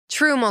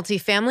True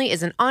Multifamily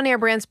is an On Air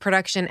Brands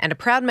production and a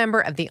proud member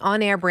of the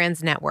On Air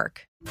Brands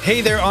Network.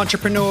 Hey there,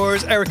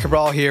 entrepreneurs. Eric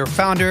Cabral here,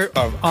 founder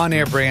of On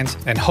Air Brands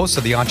and host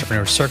of the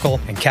Entrepreneur Circle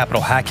and Capital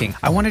Hacking.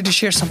 I wanted to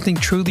share something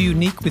truly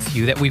unique with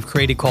you that we've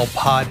created called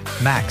Pod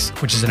Max,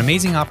 which is an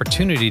amazing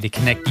opportunity to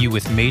connect you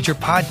with major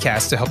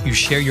podcasts to help you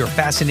share your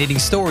fascinating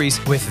stories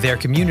with their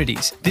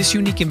communities. This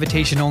unique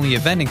invitation-only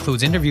event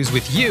includes interviews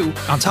with you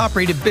on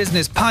top-rated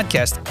business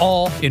podcasts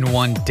all in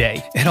one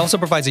day. It also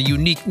provides a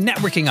unique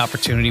networking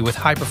opportunity with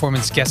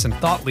high-performance guests and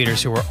thought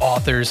leaders who are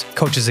authors,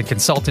 coaches and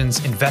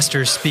consultants,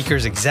 investors,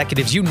 speakers,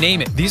 executives, you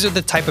name it. These are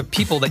the type of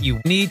people that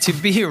you need to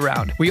be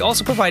around. We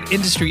also provide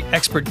industry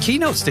expert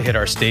keynotes to hit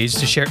our stage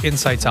to share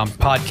insights on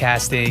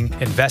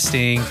podcasting,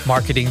 investing,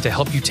 marketing to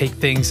help you take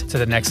things to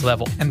the next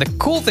level. And the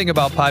cool thing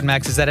about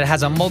PodMax is that it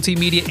has a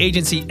multimedia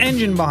agency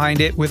engine behind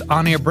it with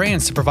on-air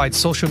brands to provide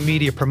social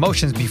media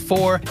promotions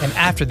before and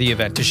after the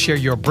event to share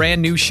your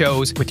brand new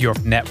shows with your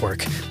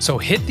network. So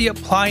hit the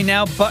apply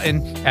now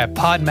button at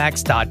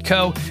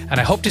podmax.co, and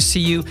I hope to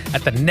see you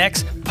at the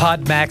next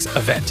PodMax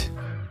event.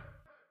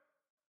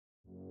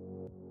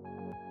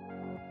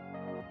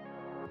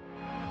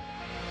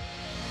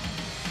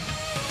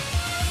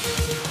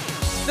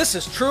 This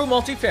is True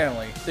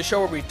Multifamily, the show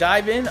where we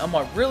dive in on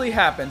what really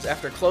happens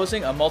after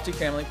closing a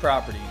multifamily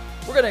property.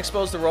 We're going to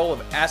expose the role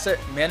of asset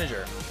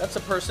manager. That's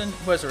a person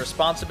who has a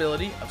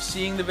responsibility of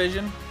seeing the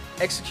vision,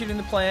 executing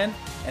the plan,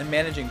 and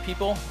managing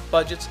people,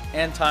 budgets,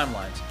 and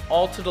timelines,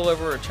 all to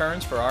deliver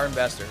returns for our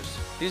investors.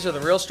 These are the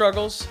real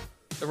struggles,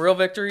 the real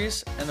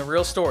victories, and the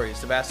real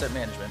stories of asset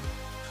management.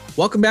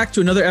 Welcome back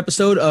to another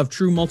episode of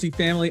True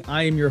Multifamily.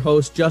 I am your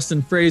host,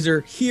 Justin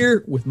Fraser,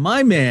 here with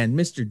my man,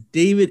 Mr.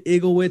 David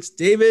Iglewitz.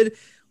 David,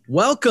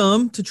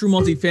 welcome to True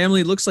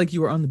Multifamily. It looks like you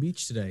were on the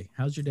beach today.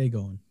 How's your day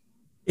going?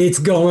 It's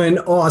going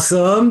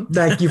awesome.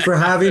 Thank you for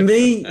having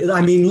me.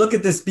 I mean, look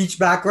at this beach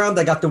background.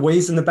 I got the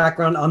waves in the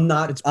background. I'm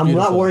not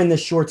wearing the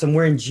shorts. I'm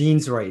wearing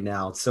jeans right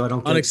now, so I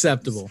don't get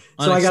unacceptable.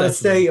 So I got to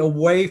stay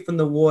away from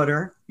the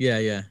water.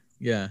 Yeah.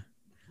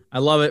 I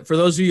love it. For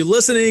those of you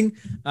listening,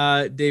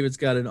 David's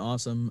got an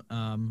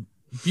awesome,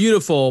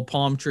 beautiful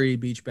palm tree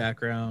beach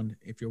background.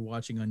 If you're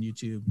watching on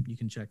YouTube, you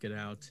can check it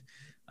out.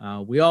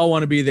 We all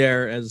want to be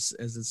there as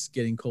it's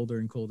getting colder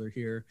and colder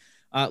here.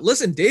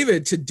 Listen,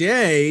 David,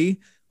 today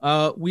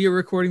we are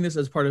recording this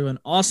as part of an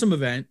awesome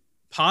event,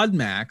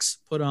 PodMax,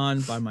 put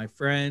on by my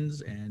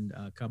friends and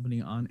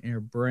company On Air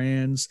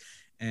Brands.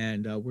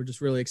 And we're just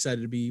really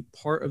excited to be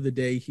part of the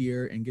day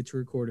here and get to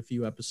record a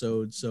few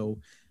episodes. So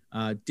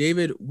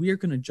David, we are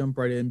going to jump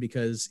right in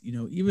because,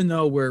 even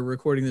though we're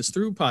recording this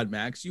through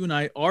PodMax, you and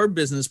I are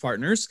business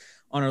partners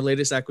on our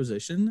latest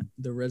acquisition,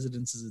 the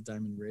Residences at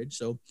Diamond Ridge.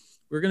 So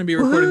we're going to be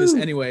recording this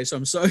anyway. So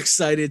I'm so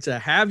excited to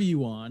have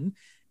you on.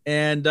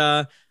 And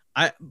I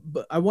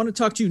want to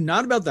talk to you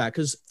not about that,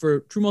 because for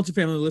True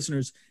Multifamily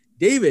listeners,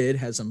 David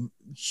has some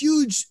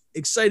huge,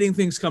 exciting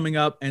things coming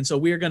up. And so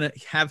we are going to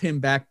have him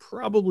back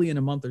probably in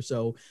a month or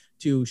so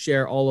to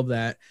share all of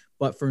that.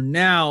 But for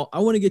now, I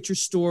want to get your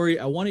story.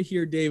 I want to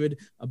hear, David,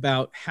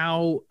 about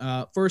how,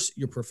 first,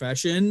 your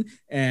profession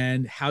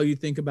and how you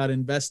think about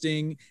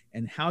investing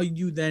and how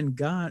you then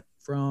got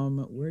from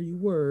where you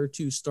were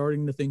to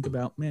starting to think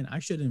about, man, I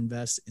should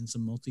invest in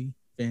some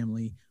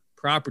multifamily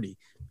property,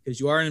 because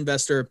you are an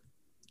investor,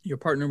 you're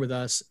partner with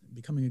us,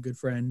 becoming a good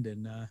friend,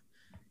 and,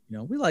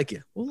 we like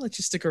you. We'll let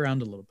you stick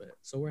around a little bit.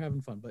 So we're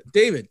having fun. But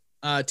David,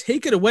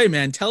 take it away,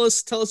 man. Tell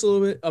us a little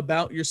bit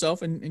about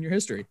yourself and your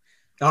history.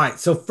 All right.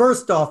 So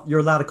first off, you're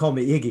allowed to call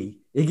me Iggy.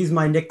 Iggy's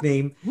my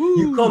nickname. Woo.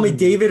 You call me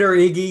David or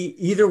Iggy.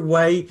 Either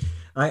way,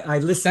 I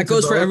listen. That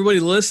goes for everybody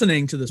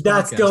listening to this podcast.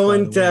 That's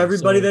going to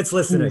everybody that's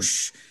listening.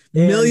 Whoosh,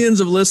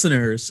 millions of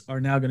listeners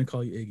are now going to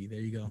call you Iggy. There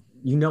you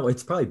go.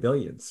 It's probably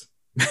billions.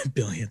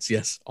 Billions,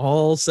 yes.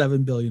 All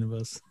 7 billion of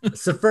us.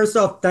 So first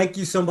off, thank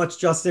you so much,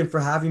 Justin, for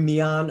having me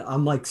on.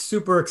 I'm like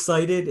super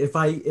excited. If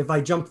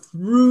I jump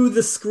through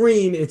the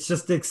screen, it's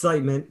just the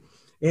excitement.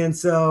 And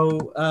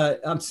so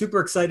I'm super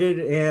excited,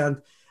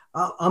 and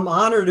I'm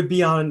honored to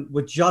be on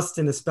with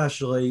Justin,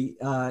 especially.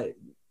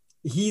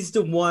 He's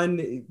the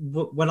one,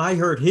 when I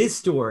heard his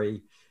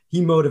story,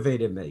 he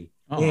motivated me.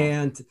 Uh-huh.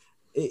 And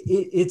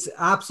it's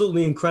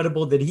absolutely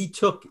incredible that he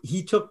took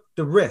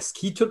the risk,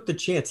 he took the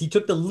chance, he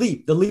took the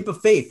leap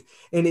of faith.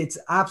 And it's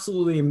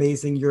absolutely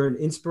amazing. You're an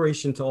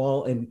inspiration to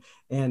all,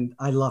 and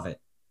I love it.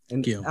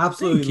 And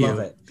absolutely love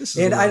it.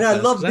 And I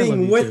love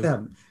being with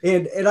them.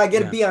 And I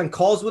get to be on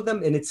calls with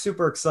them, and it's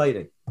super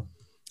exciting.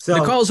 So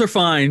the calls are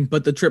fine,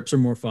 but the trips are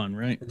more fun,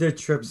 right? The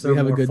trips are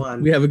more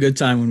fun. We have a good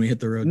time when we hit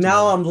the road.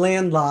 Now I'm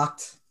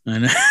landlocked. I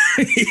know.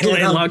 You're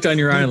landlocked on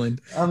your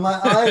island. On my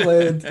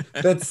island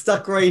that's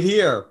stuck right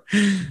here.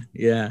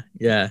 Yeah.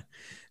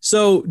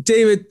 So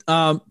David,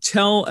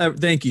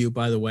 thank you,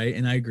 by the way,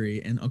 and I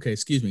agree. And okay,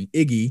 excuse me,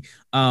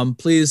 Iggy,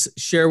 please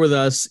share with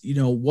us,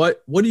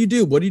 what do you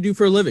do? What do you do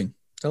for a living?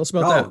 Tell us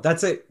about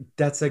that.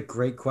 That's a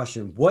great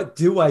question. What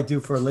do I do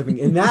for a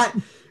living? And that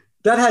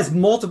has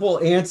multiple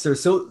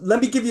answers. So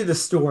let me give you the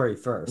story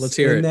first. Let's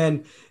hear it.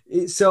 And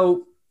then,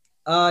 so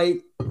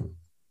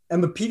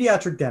am a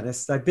pediatric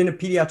dentist. I've been a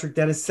pediatric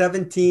dentist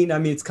 17. I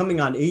mean, it's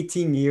coming on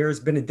 18 years,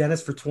 been a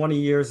dentist for 20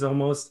 years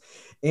almost.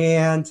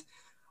 And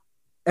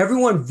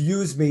everyone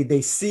views me,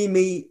 they see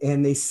me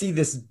and they see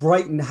this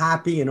bright and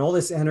happy and all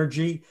this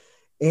energy.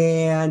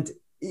 And,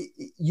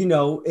 you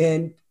know,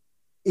 and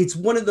it's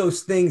one of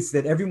those things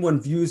that everyone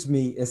views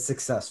me as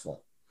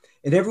successful.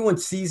 And everyone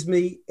sees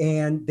me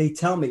and they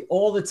tell me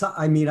all the time.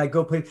 I mean, I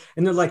go play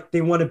and they're like,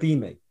 they want to be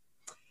me.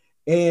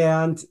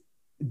 And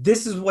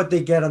this is what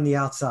they get on the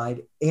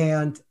outside.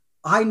 And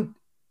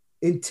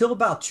until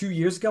about 2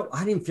 years ago,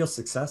 I didn't feel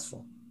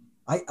successful.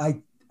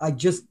 I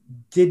just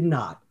did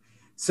not.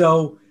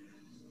 So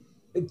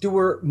there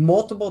were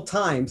multiple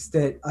times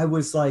that I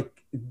was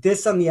like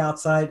this on the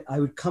outside. I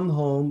would come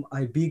home,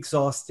 I'd be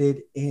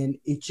exhausted, and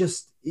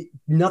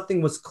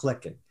nothing was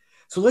clicking.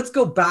 So let's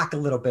go back a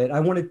little bit. I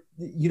want to,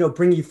 you know,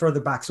 bring you further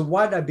back. So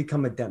why did I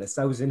become a dentist?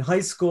 I was in high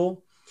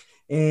school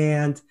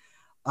and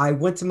I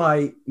went to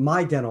my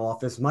dental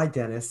office, my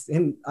dentist,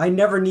 and I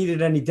never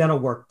needed any dental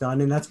work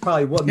done. And that's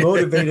probably what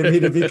motivated me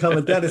to become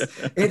a dentist.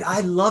 And I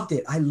loved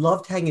it. I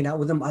loved hanging out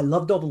with him. I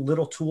loved all the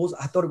little tools.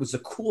 I thought it was the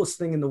coolest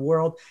thing in the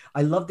world.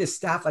 I loved his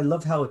staff. I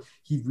loved how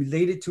he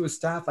related to his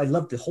staff. I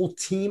loved the whole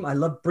team. I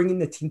loved bringing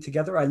the team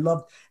together. I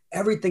loved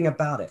everything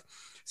about it.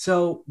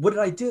 So what did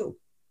I do?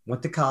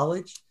 Went to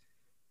college,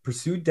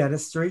 pursued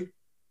dentistry,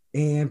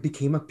 and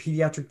became a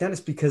pediatric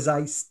dentist because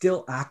I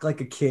still act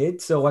like a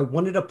kid. So I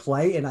wanted to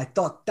play and I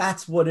thought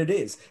that's what it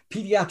is.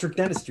 Pediatric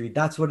dentistry.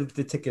 That's what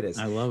the ticket is.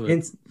 I love it.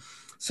 And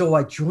so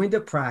I joined a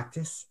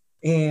practice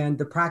and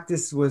the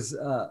practice was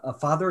a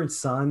father and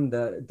son.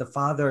 The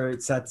father,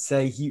 it's sad to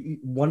say, he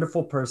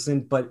wonderful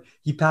person, but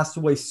he passed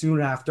away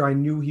soon after. I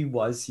knew he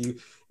was,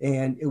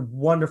 and a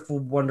wonderful,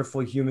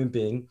 wonderful human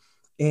being.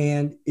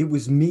 And it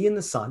was me and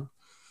the son,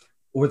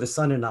 or the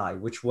son and I,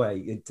 which way,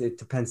 it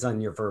depends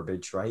on your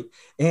verbiage, right?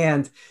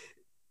 And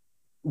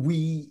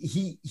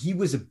he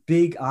was a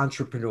big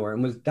entrepreneur,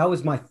 and that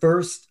was my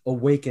first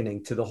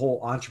awakening to the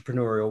whole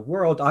entrepreneurial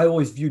world. I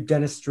always viewed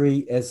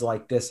dentistry as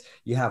like this: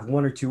 you have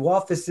 1 or 2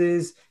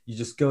 offices, you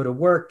just go to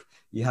work,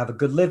 you have a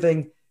good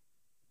living,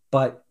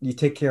 but you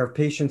take care of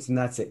patients and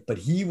that's it. But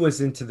he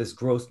was into this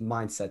growth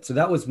mindset. So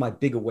that was my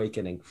big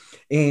awakening.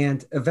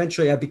 And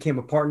eventually I became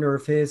a partner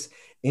of his,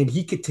 and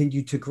he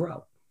continued to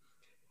grow.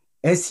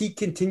 As he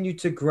continued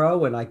to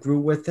grow and I grew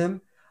with him,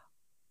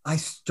 I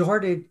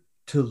started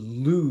to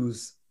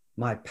lose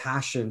my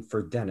passion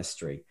for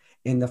dentistry.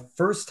 And the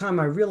first time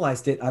I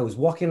realized it, I was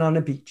walking on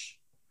a beach,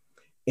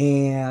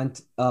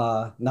 and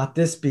not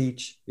this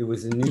beach, it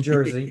was in New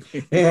Jersey.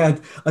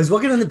 And I was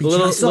walking on the beach. A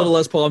little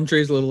less palm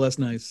trees, a little less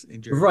nice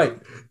in Jersey. Right.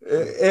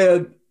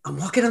 And I'm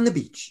walking on the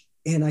beach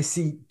and I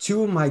see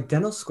 2 of my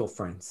dental school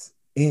friends,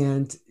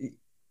 and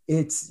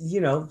it's,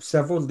 you know,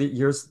 several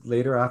years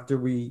later after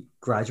we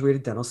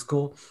graduated dental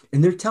school,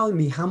 and they're telling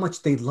me how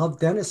much they love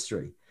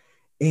dentistry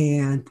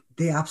and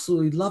they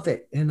absolutely love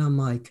it. And I'm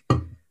like,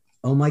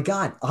 oh my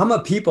God, I'm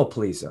a people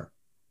pleaser.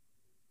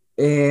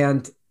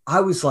 And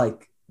I was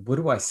like, what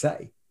do I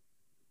say?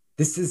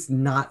 This is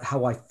not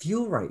how I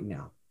feel right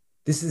now.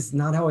 This is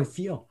not how I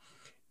feel.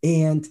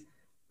 And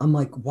I'm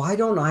like, why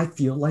don't I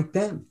feel like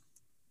them?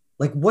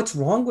 Like, what's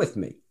wrong with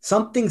me?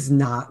 Something's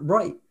not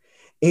right.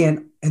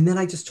 And then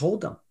I just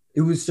told them.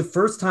 It was the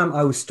first time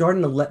I was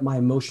starting to let my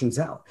emotions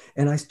out.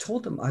 And I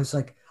told them, I was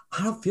like,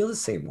 I don't feel the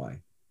same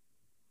way.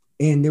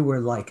 And they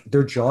were like,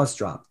 their jaws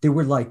dropped. They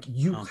were like,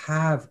 you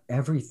have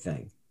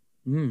everything.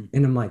 And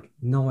I'm like,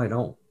 no, I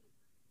don't.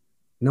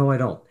 No, I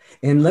don't.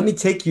 And let me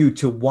take you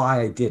to why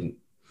I didn't.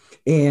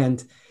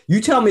 And you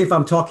tell me if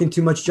I'm talking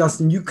too much,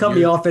 Justin. You cut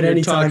me off at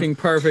any time. You're talking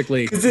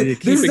perfectly. Keep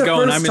it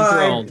going. I'm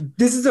enthralled.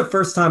 This is the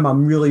first time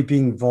I'm really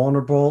being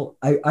vulnerable.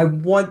 I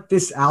want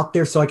this out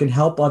there so I can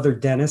help other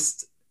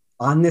dentists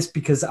on this,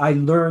 because I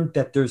learned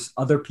that there's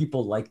other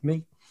people like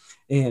me.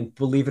 And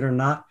believe it or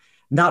not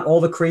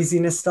all the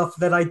craziness stuff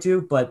that I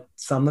do, but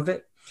some of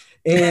it.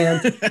 And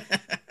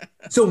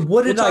so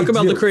what did I do? We'll talk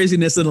about the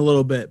craziness in a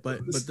little bit, but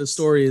the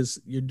story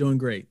is you're doing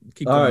great.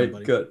 Keep going, all right,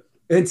 buddy. Good.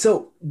 And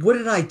so what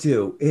did I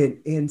do?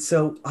 And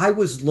so I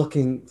was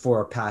looking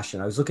for a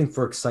passion. I was looking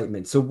for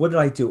excitement. So what did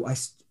I do?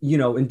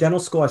 In dental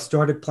school, I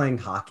started playing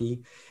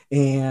hockey,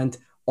 and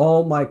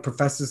all my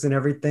professors and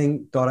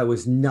everything thought I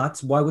was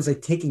nuts. Why was I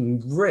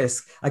taking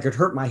risks? I could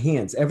hurt my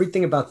hands.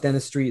 Everything about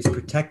dentistry is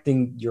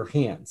protecting your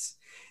hands.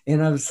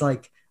 And I was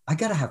like, I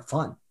got to have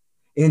fun.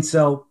 And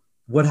so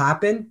what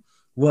happened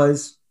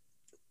was,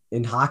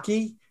 in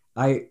hockey,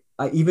 I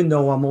even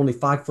though I'm only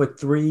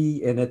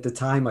 5'3" and at the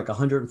time like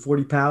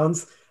 140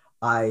 pounds,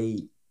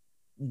 I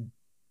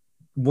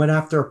went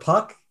after a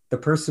puck. The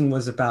person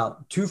was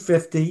about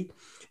 250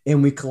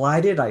 and we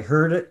collided. I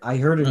heard it. I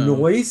heard a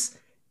noise,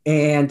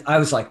 and I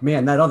was like,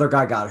 man, that other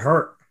guy got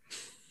hurt.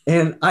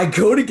 And I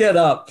go to get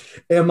up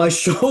and my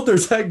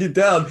shoulder's hanging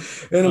down.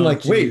 And I'm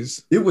like,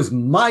 wait, it was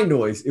my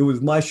noise. It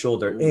was my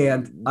shoulder.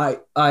 And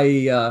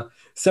I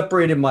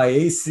separated my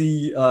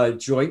AC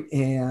joint,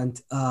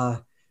 and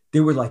they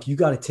were like, you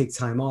got to take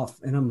time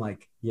off. And I'm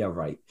like, Yeah,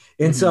 right.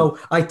 And so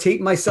I tape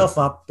myself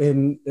up,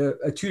 and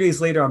 2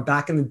 days later, I'm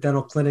back in the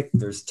dental clinic.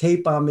 There's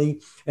tape on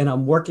me, and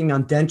I'm working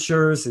on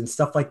dentures and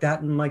stuff like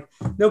that. And I'm like,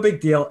 no big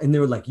deal. And they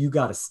were like, you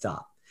got to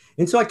stop.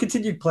 And so I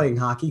continued playing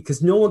hockey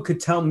because no one could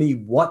tell me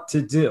what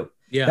to do.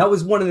 Yeah. That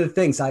was one of the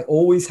things I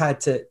always had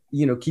to,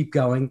 keep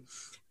going.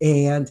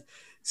 And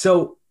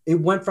so it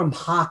went from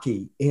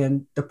hockey.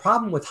 And the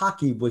problem with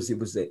hockey was it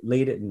was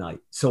late at night.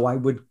 So I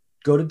would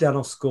go to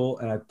dental school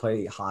and I'd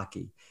play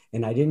hockey.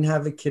 And I didn't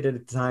have a kid at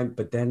the time,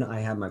 but then I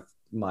had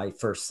my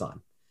first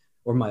son,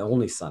 or my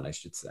only son, I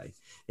should say.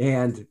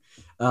 And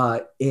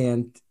I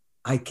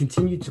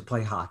continued to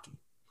play hockey.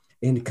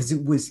 And because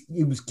it was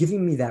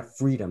giving me that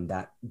freedom,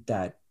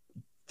 that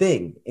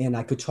thing. And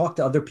I could talk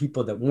to other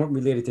people that weren't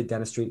related to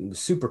dentistry, and it was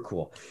super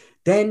cool.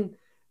 Then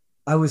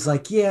I was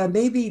like, yeah,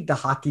 maybe the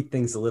hockey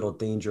thing's a little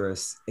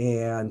dangerous.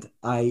 And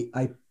I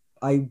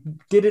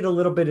did it a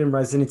little bit in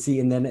residency.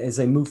 And then as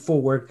I moved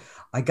forward,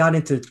 I got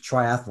into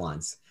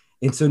triathlons.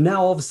 And so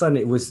now all of a sudden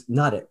it was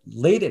not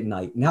late at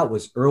night. Now it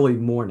was early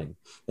morning,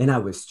 and I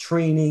was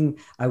training.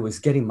 I was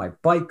getting my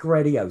bike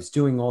ready. I was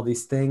doing all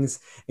these things.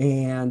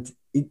 And,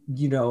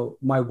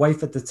 my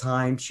wife at the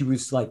time, she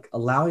was like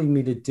allowing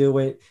me to do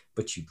it,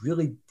 but she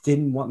really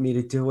didn't want me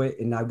to do it.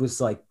 And I was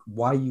like,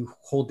 why are you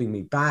holding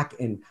me back?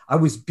 And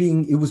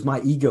it was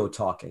my ego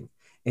talking,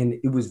 and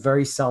it was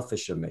very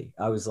selfish of me.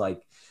 I was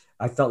like,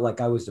 I felt like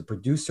I was the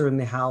producer in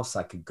the house.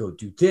 I could go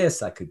do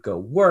this. I could go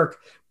work,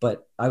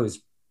 but I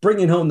was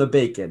bringing home the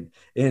bacon.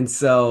 And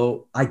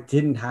so I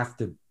didn't have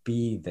to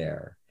be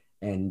there.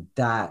 And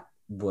that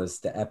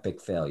was the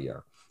epic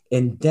failure.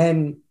 And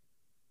then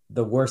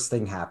the worst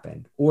thing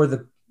happened,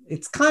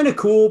 it's kind of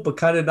cool, but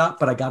kind of not,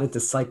 but I got into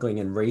cycling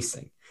and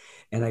racing,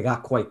 and I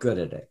got quite good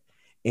at it.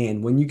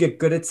 And when you get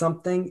good at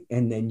something,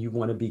 and then you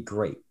want to be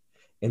great,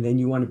 and then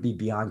you want to be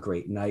beyond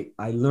great. And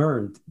I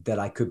learned that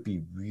I could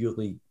be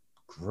really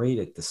great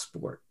at the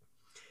sport.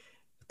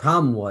 The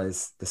problem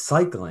was the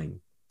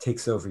cycling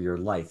takes over your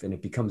life, and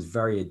it becomes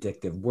very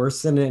addictive,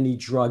 worse than any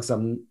drugs.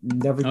 I'm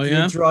never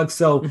doing drugs,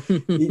 so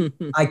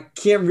I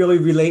can't really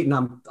relate. And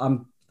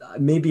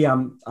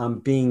I'm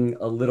being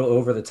a little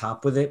over the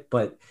top with it,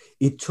 but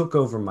it took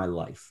over my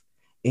life.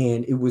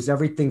 And it was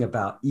everything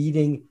about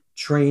eating,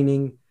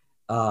 training,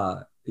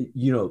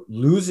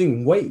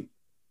 losing weight,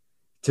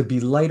 to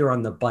be lighter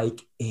on the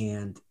bike,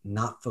 and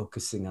not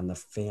focusing on the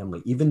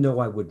family. Even though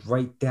I would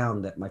write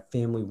down that my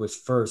family was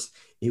first,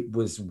 it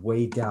was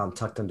way down,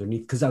 tucked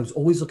underneath, because I was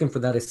always looking for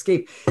that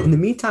escape. In the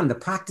meantime, the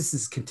practice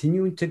is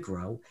continuing to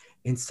grow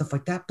and stuff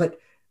like that. But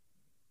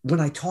when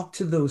I talked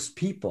to those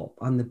people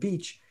on the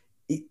beach,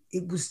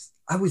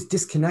 I was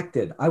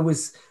disconnected. I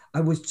was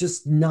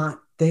just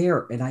not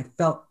there, and I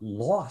felt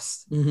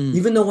lost.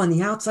 Even though on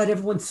the outside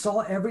everyone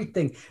saw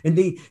everything, and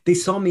they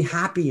saw me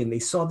happy, and they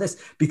saw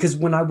this, because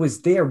when I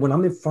was there, when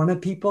I'm in front of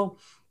people,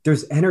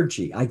 there's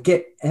energy. I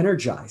get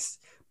energized,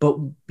 but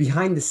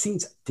behind the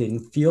scenes, I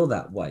didn't feel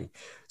that way.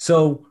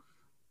 So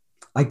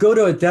I go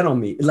to a dental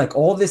meeting, like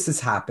all this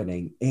is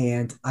happening,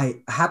 and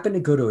I happen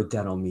to go to a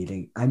dental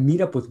meeting. I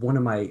meet up with one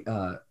of my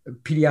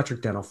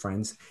pediatric dental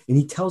friends, and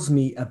he tells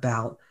me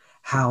about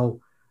how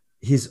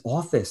his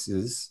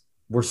offices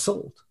were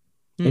sold.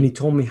 And he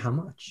told me how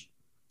much.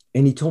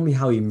 And he told me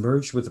how he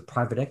merged with a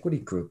private equity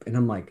group. And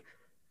I'm like,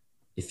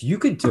 if you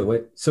could do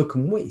it, so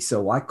can we.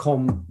 So I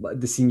call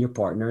the senior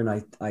partner, and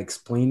I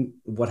explain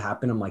what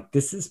happened. I'm like,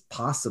 this is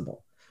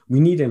possible. We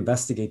need to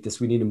investigate this.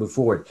 We need to move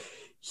forward.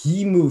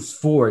 He moves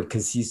forward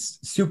because he's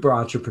super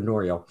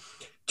entrepreneurial.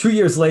 2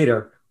 years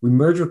later, we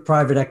merged with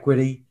private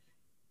equity.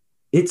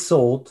 It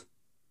sold.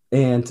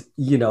 And,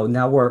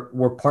 now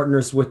we're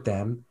partners with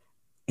them.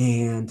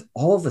 And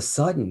all of a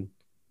sudden,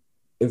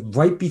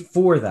 right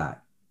before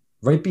that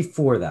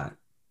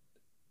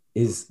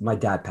is my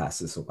dad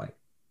passes away.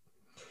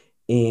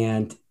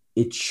 And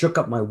it shook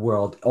up my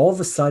world. All of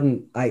a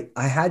sudden,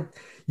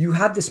 you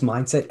had this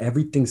mindset,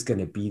 everything's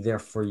going to be there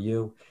for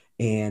you.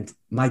 And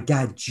my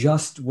dad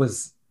just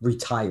was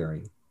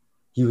retiring.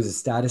 He was a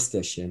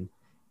statistician.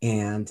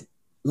 And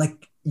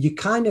like, you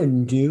kind of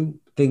knew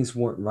things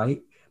weren't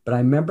right. But I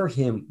remember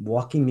him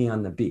walking me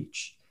on the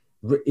beach.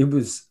 It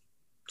was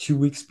 2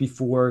 weeks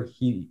before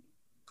he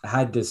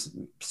had this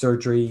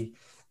surgery.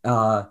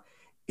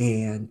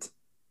 And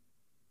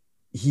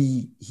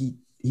he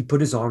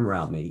put his arm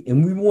around me,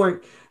 and we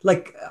weren't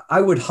like,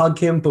 I would hug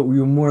him, but we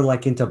were more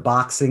like into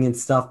boxing and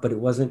stuff, but it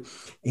wasn't.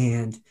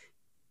 And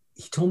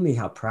he told me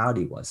how proud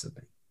he was of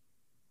me.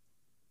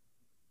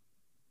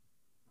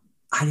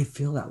 I didn't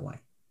feel that way.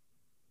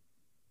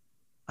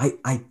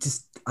 I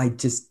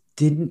just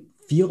didn't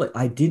feel it.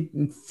 I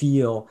didn't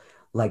feel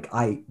like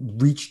I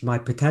reached my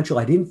potential.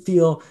 I didn't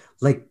feel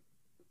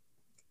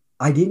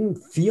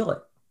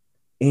it.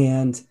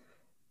 And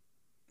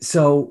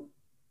so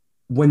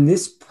when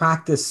this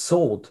practice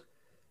sold,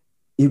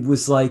 it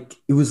was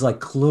like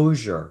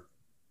closure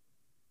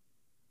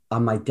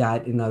on my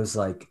dad. And I was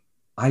like,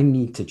 I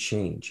need to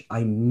change.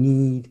 I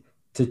need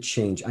to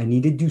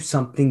do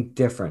something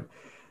different.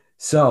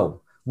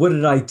 So what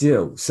did I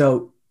do?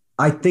 So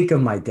I think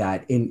of my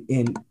dad,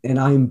 and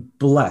I'm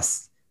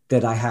blessed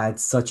that I had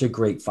such a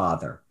great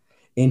father,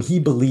 and he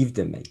believed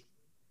in me.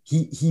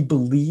 He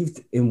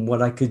believed in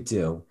what I could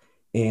do,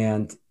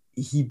 and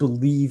he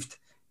believed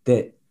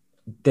that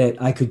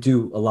I could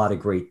do a lot of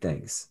great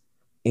things.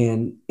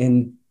 And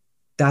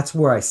that's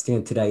where I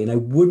stand today. And I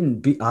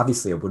wouldn't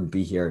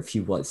be here if he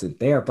wasn't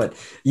there, but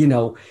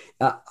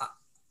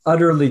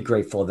utterly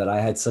grateful that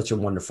I had such a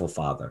wonderful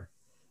father.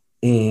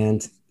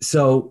 And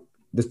so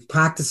the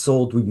practice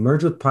sold, we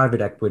merged with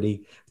private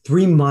equity.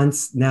 3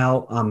 months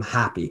now, I'm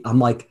happy. I'm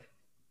like,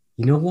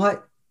 you know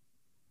what?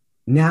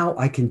 Now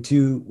I can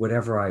do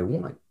whatever I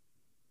want.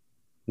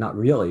 Not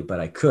really, but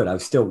I could. I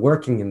was still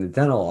working in the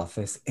dental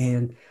office,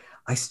 and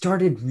I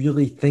started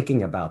really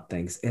thinking about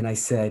things. And I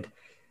said,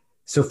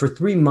 so for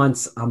 3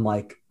 months, I'm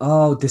like,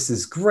 oh, this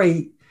is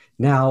great.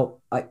 Now,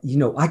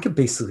 I could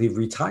basically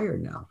retire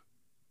now,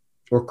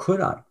 or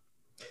could I?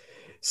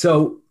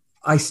 So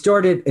I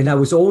started, and I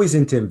was always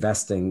into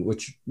investing,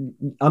 which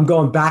I'm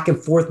going back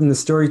and forth in the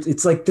story.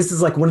 It's like, this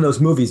is like one of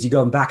those movies, you're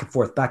going back and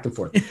forth.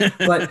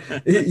 But,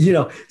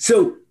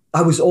 so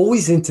I was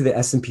always into the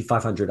S&P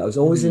 500. I was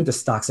always into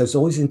stocks. I was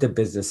always into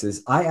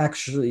businesses. I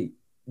actually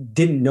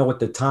didn't know at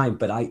the time,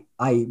 but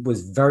I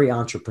was very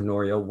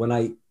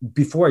entrepreneurial.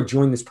 Before I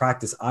joined this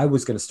practice, I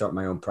was going to start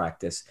my own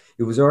practice.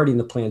 It was already in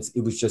the plans.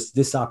 It was just,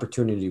 this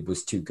opportunity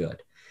was too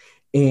good.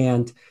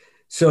 And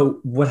so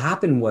what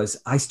happened was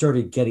I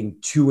started getting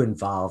too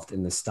involved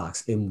in the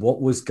stocks and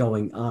what was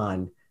going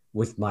on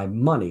with my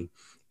money.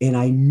 And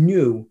I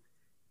knew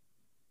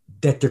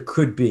that there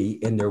could be,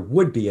 and there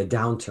would be, a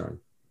downturn.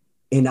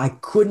 And I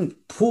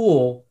couldn't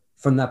pull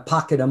from that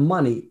pocket of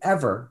money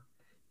ever,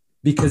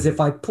 because if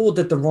I pulled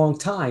at the wrong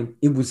time,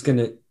 it was going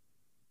to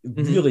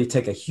really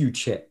take a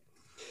huge hit.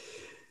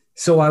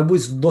 So I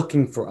was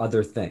looking for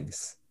other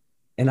things,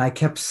 and I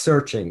kept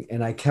searching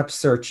and I kept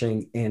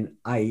searching. And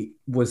I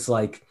was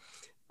like,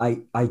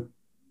 I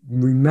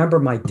remember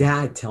my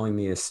dad telling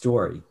me a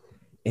story,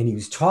 and he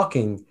was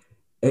talking,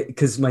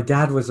 because my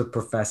dad was a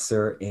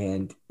professor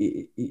and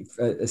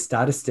a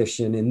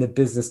statistician in the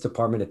business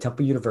department at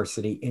Temple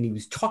University. And he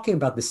was talking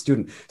about the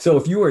student. So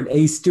if you were an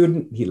A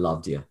student, he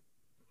loved you.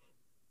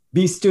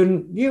 B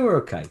student, you were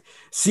okay.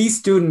 C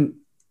student,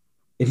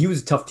 and he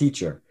was a tough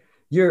teacher,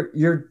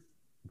 you're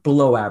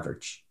below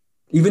average.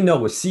 Even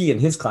though a C in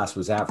his class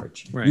was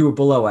average, right. You were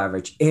below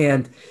average.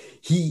 And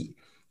he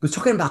was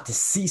talking about the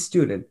C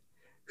student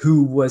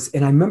who was,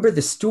 and I remember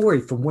the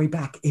story from way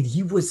back, and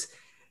he was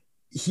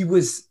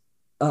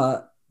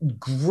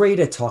great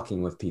at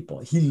talking with people.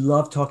 He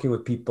loved talking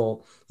with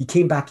people. He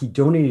came back, he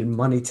donated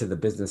money to the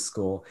business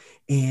school.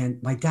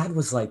 And my dad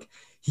was like,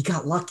 he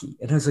got lucky.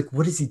 And I was like,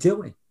 what is he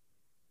doing?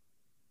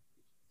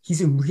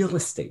 He's in real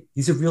estate.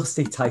 He's a real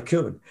estate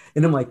tycoon.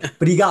 And I'm like,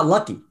 but he got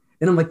lucky.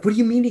 And I'm like, what do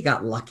you mean he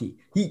got lucky?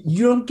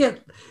 You don't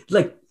get,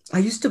 like, I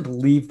used to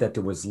believe that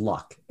there was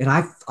luck. And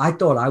I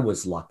thought I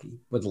was lucky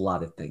with a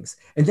lot of things.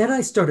 And then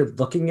I started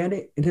looking at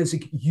it, and I was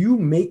like, you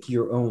make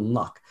your own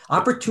luck.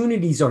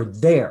 Opportunities are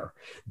there.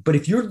 But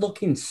if you're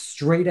looking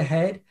straight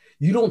ahead,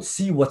 you don't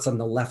see what's on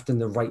the left and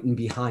the right and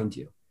behind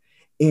you.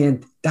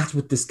 And that's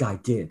what this guy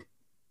did.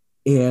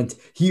 And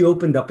he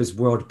opened up his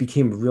world,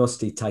 became a real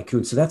estate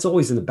tycoon. So that's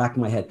always in the back of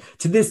my head.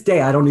 To this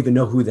day, I don't even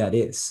know who that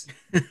is.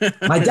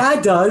 My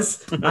dad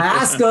does. I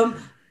ask him,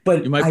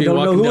 but I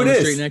don't know who it is.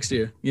 Straight next to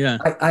you. Yeah.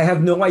 I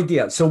have no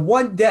idea. So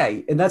one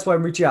day, and that's why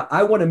I'm reaching out,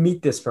 I want to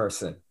meet this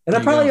person. And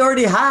I probably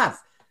already have.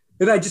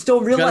 And I just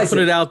don't realize Put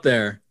it out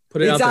there.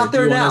 Put it out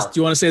there. Now. Do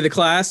you want to say the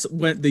class,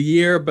 the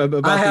year?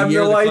 About I have the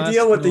year no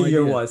idea what the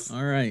year was.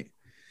 All right.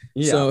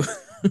 Yeah. So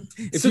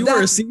if you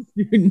were a C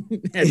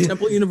student at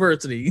Temple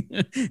University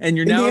and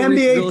you're now a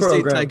real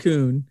estate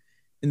tycoon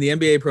in the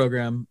MBA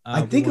program,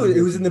 I think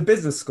it was in the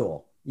business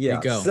school. Yeah.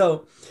 There you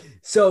go.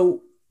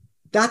 So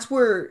that's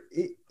where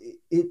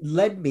it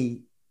led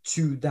me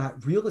to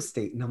that real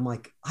estate. And I'm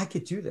like, I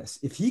could do this.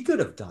 If he could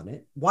have done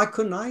it, why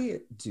couldn't I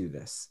do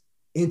this?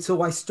 And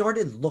so I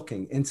started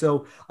looking. And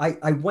so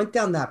I went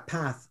down that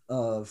path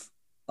of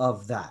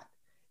that.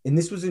 And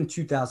this was in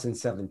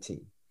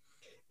 2017.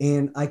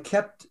 And I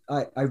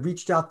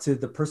reached out to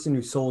the person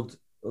who sold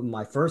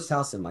my first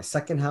house and my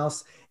second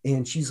house.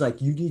 And she's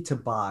like, you need to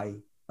buy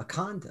a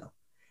condo.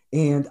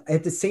 And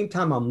at the same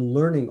time, I'm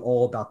learning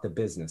all about the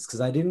business,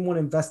 because I didn't want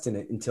to invest in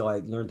it until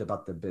I learned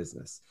about the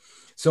business.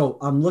 So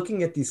I'm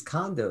looking at these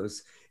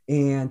condos,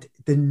 and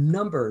the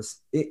numbers,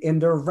 and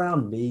they're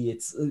around me.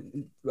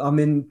 I'm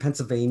in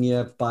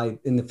Pennsylvania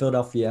in the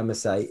Philadelphia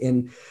MSA.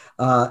 And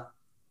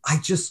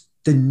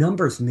the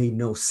numbers made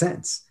no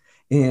sense.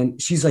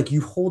 And she's like,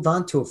 you hold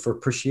on to it for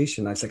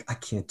appreciation. I was like, I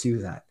can't do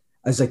that.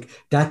 I was like,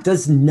 that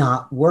does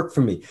not work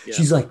for me. Yeah.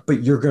 She's like,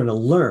 but you're going to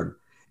learn.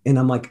 And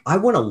I'm like, I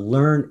want to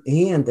learn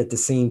and at the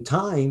same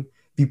time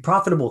be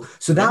profitable.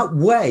 So that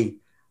way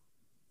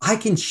I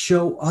can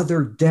show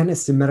other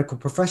dentists and medical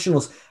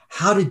professionals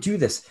how to do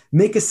this,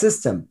 make a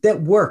system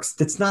that works,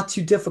 that's not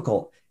too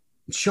difficult,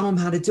 show them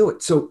how to do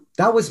it. So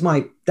that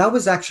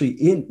was actually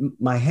in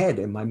my head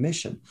and my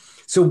mission.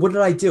 So what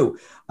did I do?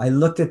 I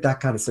looked at that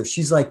kind of stuff.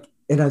 She's like,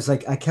 And I was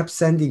like, I kept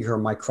sending her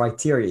my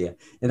criteria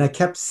and I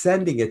kept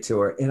sending it to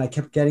her and I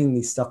kept getting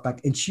these stuff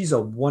back. And she's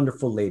a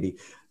wonderful lady.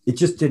 It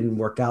just didn't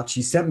work out.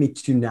 She sent me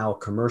to now a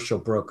commercial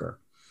broker.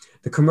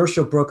 The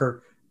commercial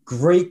broker,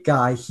 great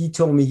guy. He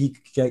told me he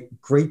could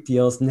get great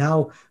deals.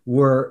 Now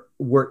we're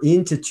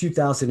into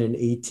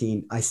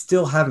 2018. I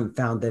still haven't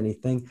found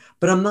anything,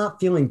 but I'm not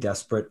feeling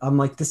desperate. I'm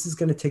like, this is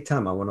going to take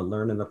time. I want to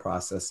learn in the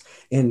process.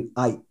 And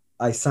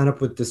I signed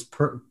up with this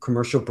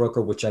commercial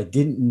broker, which I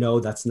didn't know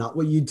that's not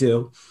what you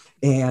do.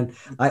 And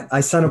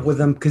I signed up with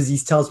him because he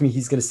tells me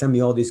he's going to send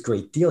me all these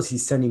great deals.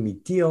 He's sending me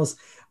deals.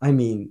 I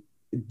mean,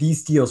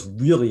 these deals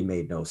really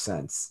made no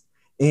sense.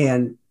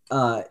 And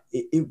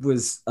it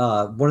was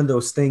one of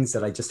those things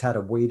that I just had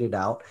to wait it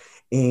out.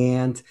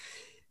 And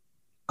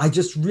I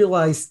just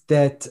realized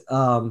that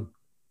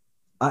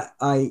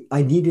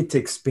I needed to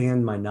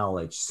expand my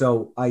knowledge.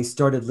 So I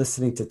started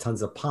listening to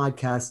tons of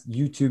podcasts,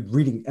 YouTube,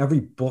 reading every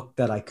book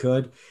that I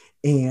could.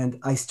 And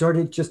I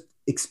started just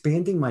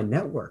expanding my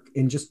network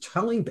and just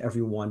telling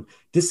everyone,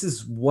 this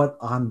is what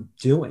I'm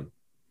doing.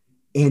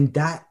 And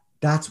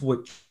that's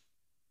what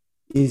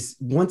is,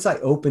 once I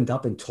opened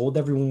up and told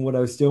everyone what I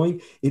was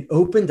doing, it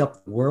opened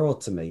up the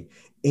world to me.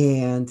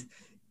 And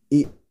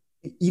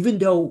even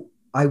though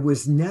I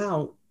was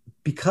now,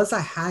 because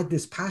I had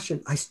this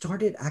passion, I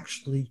started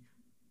actually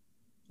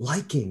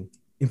liking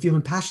and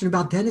feeling passionate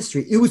about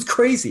dentistry. It was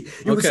crazy.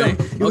 It was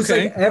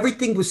like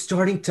everything was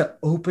starting to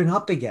open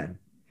up again.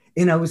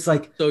 And I was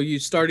like, so you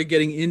started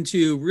getting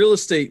into real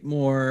estate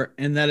more,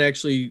 and that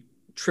actually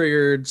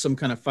triggered some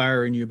kind of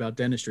fire in you about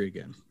dentistry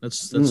again.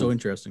 That's so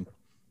interesting.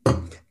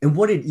 And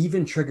what it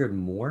even triggered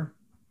more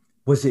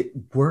was it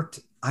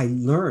worked. I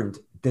learned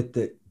that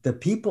the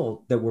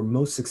people that were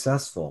most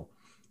successful,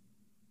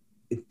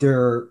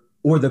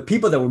 the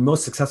people that were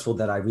most successful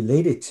that I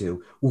related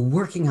to were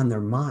working on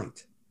their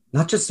mind,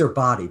 not just their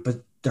body,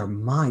 but their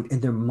mind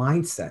and their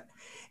mindset.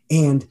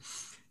 And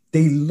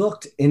they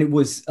looked, and it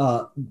was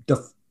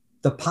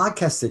the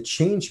podcast that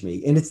changed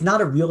me. And it's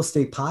not a real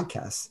estate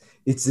podcast.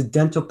 It's a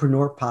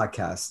Dentalpreneur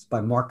podcast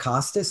by Mark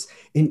Costas.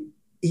 And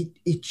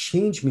it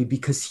changed me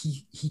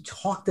because he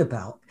talked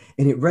about,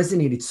 and it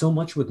resonated so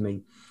much with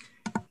me,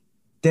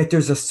 that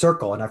there's a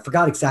circle. And I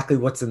forgot exactly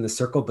what's in the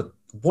circle, but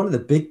one of the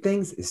big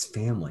things is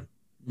family.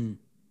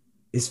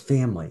 Is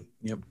family.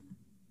 Yep.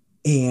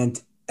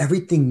 And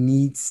everything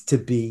needs to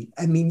be,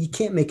 I mean, you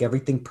can't make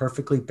everything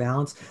perfectly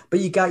balanced, but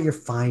you got your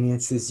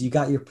finances, you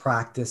got your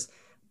practice,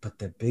 but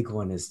the big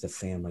one is the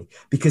family,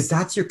 because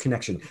that's your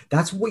connection.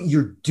 That's what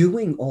you're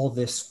doing all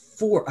this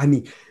for. I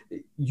mean,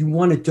 you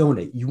want to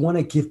donate, you want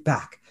to give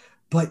back,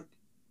 but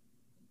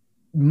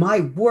my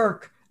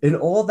work and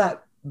all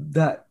that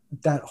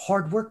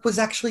hard work was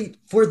actually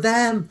for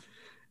them.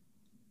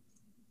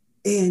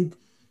 And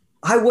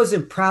I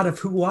wasn't proud of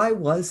who I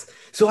was,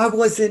 so I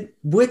wasn't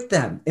with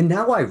them. And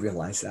now I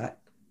realize that.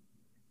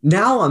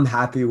 Now I'm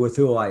happy with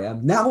who I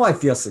am. Now I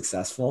feel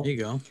successful. There you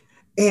go.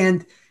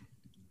 And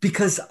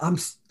because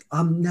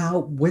I'm now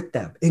with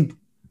them.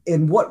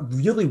 And what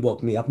really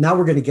woke me up, now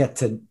we're going to get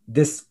to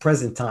this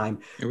present time.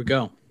 Here we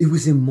go. It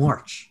was in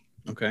March.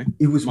 Okay.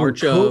 It was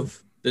March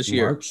of this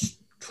year. March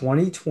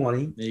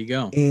 2020. There you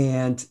go.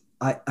 And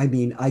I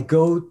mean, I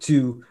go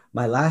to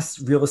my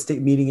last real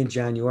estate meeting in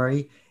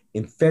January.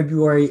 In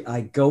February,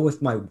 I go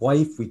with my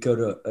wife. We go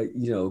to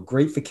a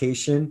great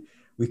vacation.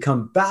 We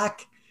come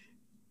back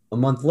a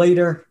month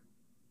later,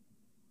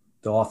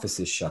 the office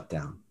is shut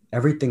down.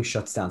 Everything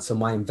shuts down. So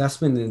my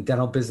investment in the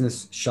dental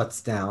business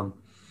shuts down.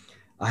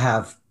 I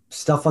have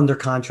stuff under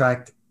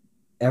contract.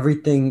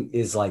 Everything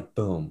is like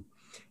boom.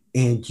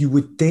 And you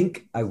would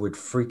think I would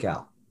freak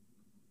out.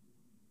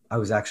 I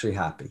was actually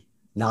happy.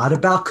 Not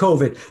about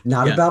COVID,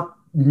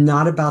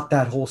 not about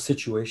that whole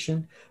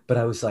situation, but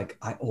I was like,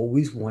 I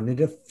always wanted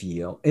to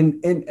feel,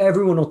 and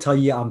everyone will tell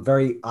you I'm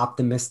very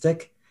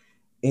optimistic,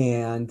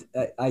 and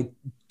I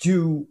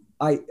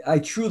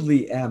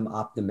truly am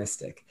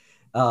optimistic.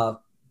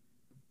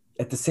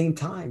 At the same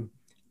time,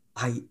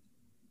 I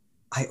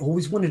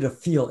always wanted to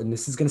feel, and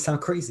this is going to sound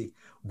crazy,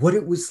 what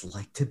it was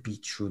like to be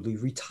truly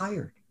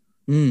retired.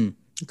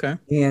 Okay.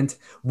 And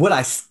what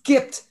I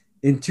skipped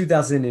in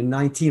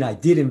 2019, I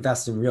did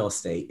invest in real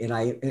estate, and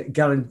I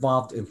got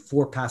involved in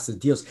 4 passive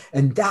deals.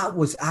 And that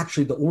was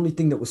actually the only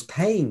thing that was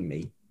paying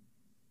me.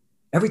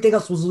 Everything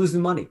else was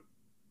losing money.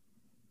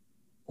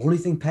 Only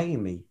thing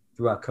paying me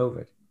throughout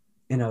COVID.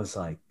 And I was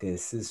like,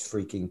 this is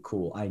freaking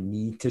cool. I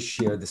need to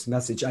share this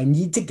message. I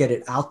need to get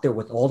it out there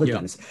with all the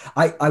dentists.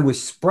 I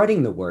was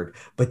spreading the word,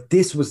 but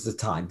this was the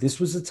time. This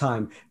was the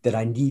time that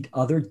I need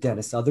other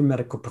dentists, other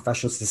medical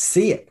professionals to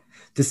see it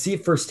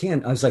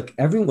firsthand. I was like,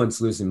 everyone's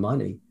losing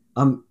money.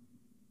 I'm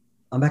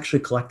actually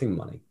collecting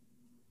money.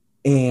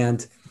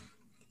 And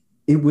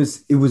it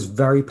was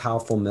very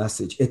powerful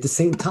message. At the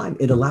same time,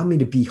 it allowed me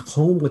to be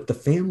home with the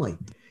family.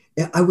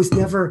 I was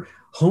never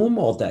home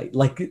all day.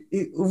 Like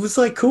it was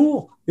like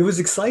cool. It was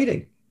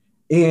exciting.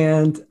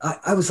 And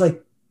I was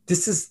like,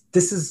 this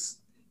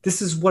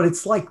is what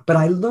it's like. But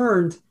I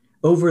learned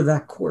over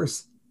that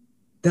course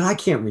that I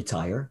can't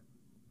retire.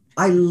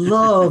 I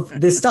love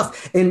this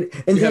stuff. And You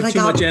then have I too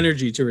got much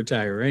energy to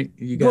retire, right?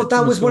 You got well, too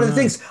that much was one of going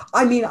the on. things.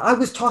 I mean, I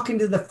was talking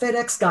to the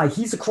FedEx guy.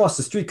 He's across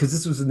the street because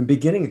this was in the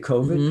beginning of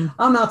COVID. Mhm.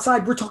 I'm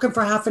outside. We're talking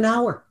for half an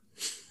hour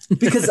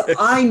because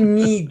I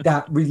need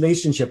that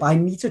relationship. I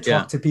need to talk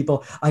Yeah. to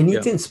people. I need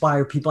Yeah. to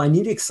inspire people. I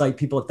need to excite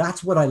people.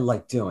 That's what I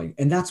like doing.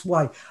 And that's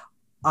why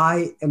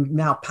I am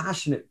now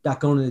passionate about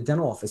going to the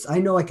dental office. I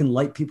know I can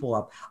light people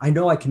up. I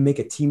know I can make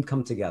a team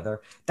come together.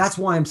 That's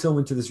why I'm so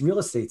into this real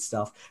estate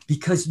stuff,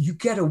 because you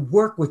get to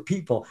work with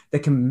people that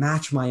can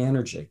match my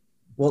energy.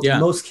 Well, Yeah.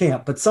 most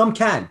can't, but some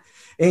can.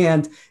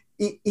 And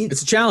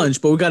It's a challenge,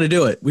 but we got to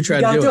do it. We try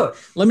to gotta do do it. it.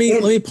 Let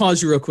me And-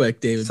 pause you real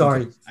quick, David.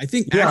 Sorry. Because I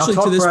think Yeah, I'll actually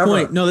talk to this forever.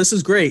 point, no, this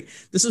is great.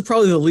 This is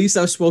probably the least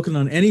I've spoken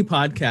on any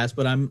podcast,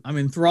 but I'm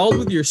enthralled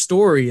with your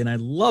story and I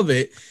love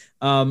it.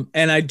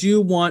 And I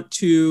do want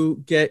to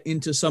get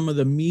into some of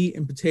the meat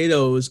and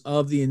potatoes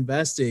of the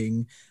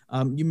investing.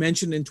 You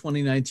mentioned in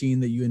 2019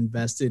 that you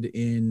invested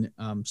in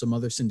some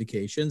other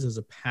syndications as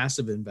a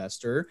passive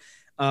investor.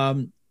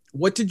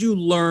 What did you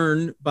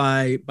learn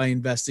by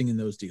investing in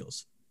those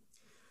deals?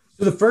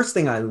 So the first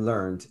thing I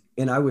learned,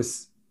 and I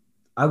was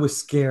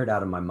scared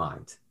out of my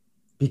mind,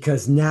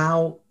 because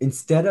now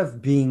instead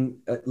of being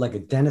like a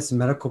dentist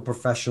medical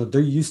professional,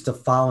 they're used to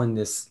following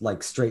this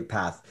like straight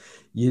path.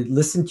 You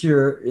listen to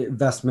your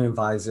investment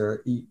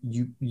advisor,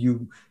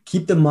 you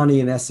keep the money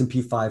in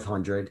S&P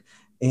 500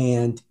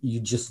 and you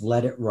just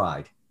let it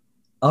ride.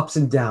 Ups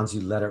and downs,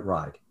 you let it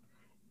ride.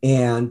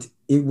 And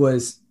it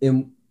was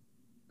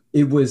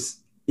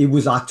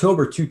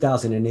October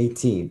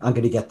 2018. I'm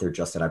going to get there,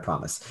 Justin, I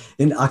promise.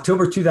 In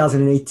October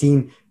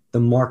 2018, the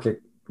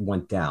market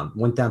went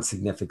down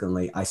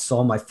significantly. I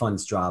saw my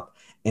funds drop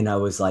and I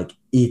was like,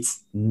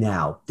 it's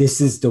now.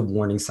 This is the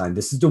warning sign.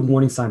 This is the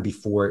warning sign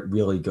before it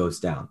really goes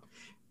down.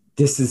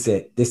 This is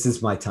it. This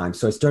is my time.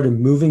 So I started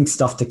moving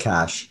stuff to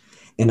cash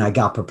and I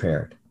got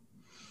prepared.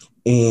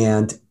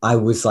 And I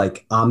was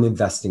like, I'm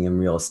investing in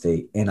real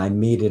estate, and I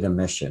made it a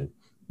mission.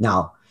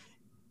 Now,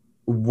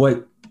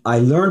 what I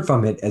learned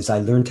from it is I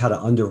learned how to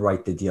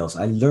underwrite the deals.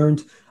 I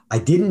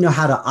didn't know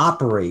how to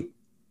operate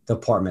the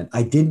apartment.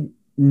 I didn't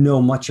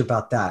know much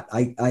about that.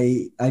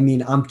 I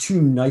mean, I'm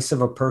too nice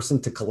of a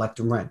person to collect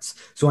rents.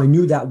 So I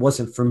knew that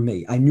wasn't for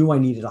me. I knew I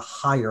needed to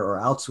hire or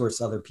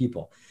outsource other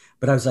people.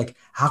 But I was like,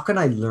 how can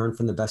I learn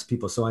from the best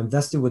people? So I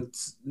invested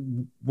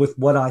with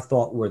what I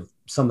thought were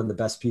some of the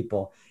best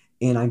people.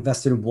 And I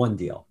invested in one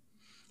deal.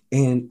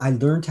 And I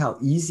learned how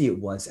easy it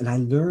was. And I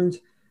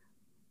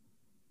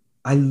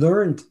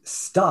learned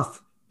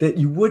stuff that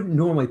you wouldn't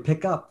normally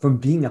pick up from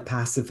being a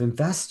passive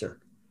investor.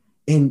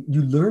 And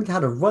you learned how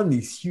to run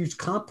these huge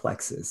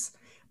complexes,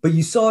 but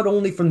you saw it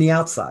only from the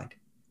outside.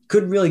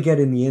 Couldn't really get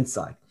in the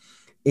inside.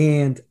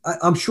 And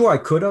I'm sure I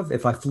could have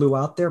if I flew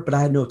out there, but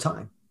I had no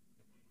time.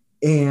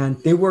 And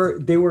they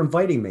were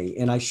inviting me,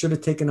 and I should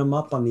have taken them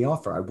up on the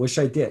offer. I wish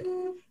I did.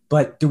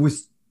 But there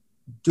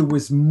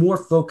was more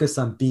focus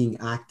on being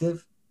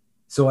active.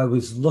 So I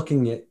was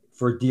looking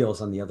for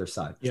deals on the other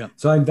side. Yeah.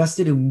 So I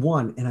invested in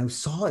one and I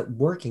saw it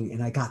working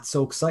and I got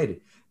so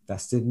excited.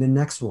 Invested in the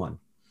next one.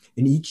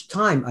 And each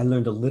time I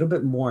learned a little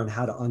bit more on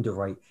how to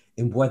underwrite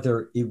and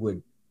whether it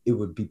would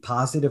be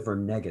positive or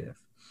negative.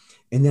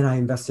 And then I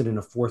invested in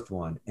a fourth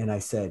one and I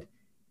said,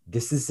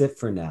 this is it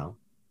for now.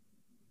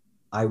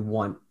 I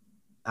want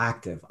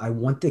active. I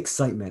want the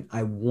excitement.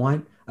 I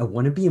want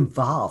to be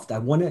involved. I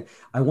want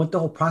the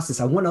whole process.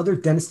 I want other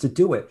dentists to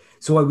do it.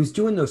 So I was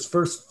doing those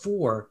first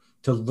four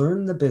to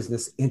learn the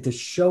business and to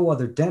show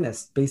other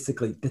dentists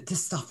basically that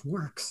this stuff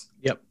works.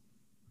 Yep.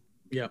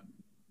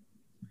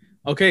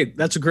 Okay.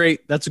 That's a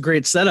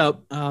great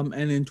setup.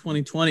 And in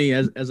 2020,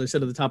 as I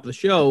said at the top of the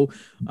show,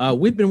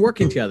 we've been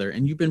working together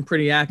and you've been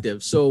pretty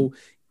active. So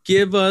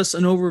give us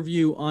an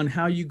overview on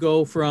how you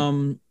go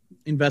from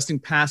investing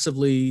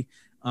passively.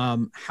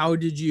 How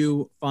did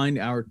you find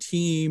our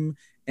team,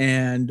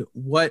 and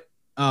what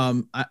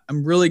I'm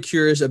really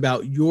curious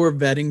about your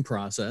vetting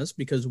process,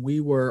 because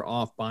we were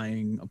off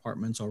buying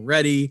apartments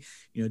already,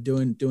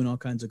 doing all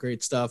kinds of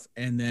great stuff.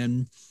 And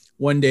then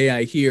one day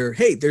I hear,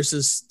 hey, there's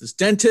this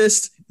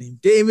dentist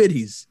named David.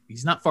 He's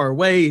not far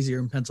away. He's here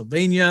in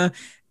Pennsylvania,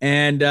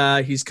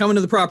 and he's coming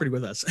to the property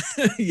with us,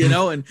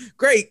 and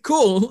great,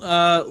 cool.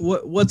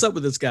 What's up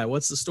with this guy?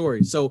 What's the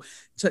story? So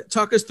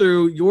talk us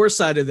through your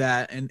side of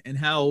that and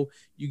how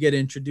you get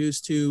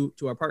introduced to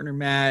our partner,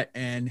 Matt,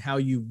 and how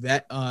you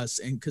vet us.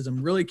 And because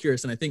I'm really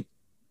curious, and I think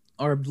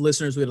our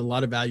listeners would get a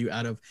lot of value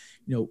out of,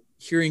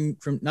 hearing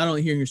not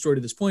only hearing your story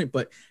to this point,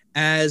 but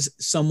as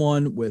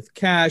someone with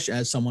cash,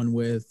 as someone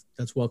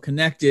that's well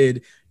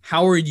connected,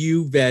 how are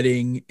you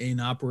vetting an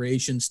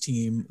operations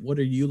team? What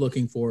are you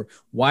looking for?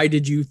 Why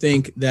did you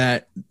think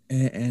that?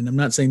 And I'm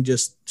not saying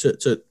just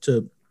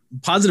to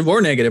positive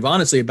or negative,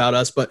 honestly, about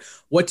us, but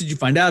what did you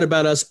find out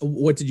about us?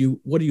 What are you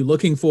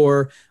looking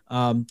for?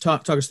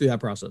 Talk us through that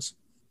process.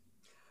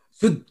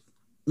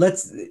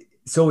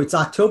 So it's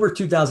October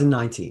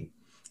 2019.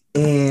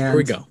 And here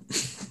we go.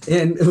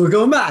 And we're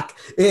going back.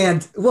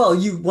 And well,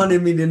 you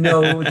wanted me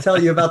to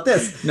tell you about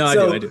this. No,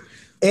 so, I do.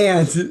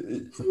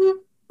 And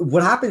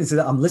what happens is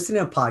that I'm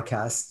listening to a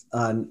podcast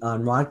on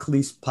Ron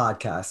Khaleef's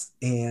podcast,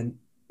 and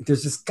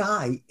there's this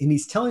guy, and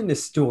he's telling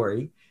this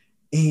story,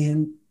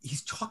 and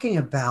he's talking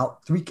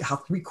about how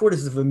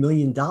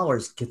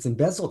 $750,000 gets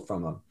embezzled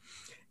from him.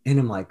 And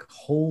I'm like,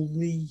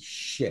 holy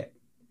shit.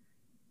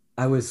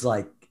 I was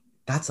like,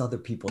 that's other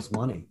people's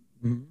money.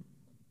 Mm-hmm.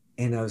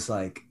 And I was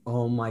like,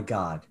 oh my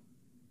God.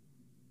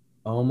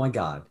 Oh my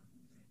God.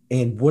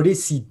 And what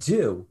does he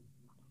do?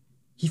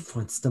 He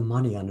fronts the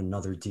money on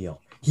another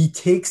deal. He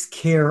takes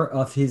care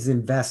of his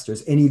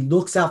investors, and he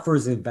looks out for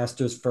his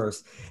investors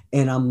first.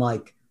 And I'm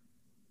like,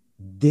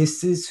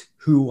 this is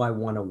who I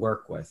want to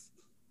work with.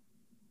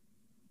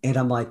 And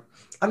I'm like,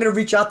 I'm going to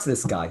reach out to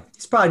this guy.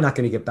 He's probably not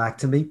going to get back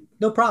to me.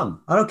 No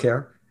problem. I don't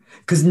care.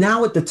 Because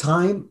now at the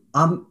time,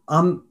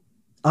 I'm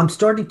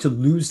starting to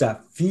lose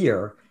that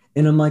fear.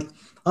 And I'm like,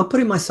 I'm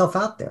putting myself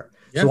out there.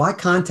 Yep. So I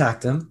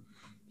contact him.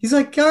 He's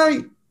like, all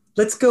right,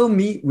 let's go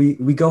meet. We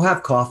go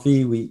have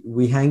coffee.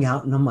 We hang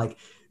out. And I'm like,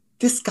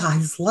 this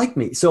guy's like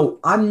me.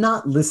 So I'm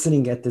not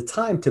listening at the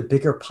time to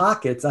Bigger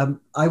Pockets.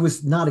 I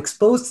was not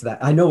exposed to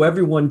that. I know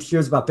everyone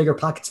hears about Bigger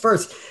Pockets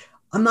first.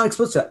 I'm not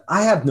exposed to it.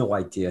 I have no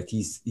idea if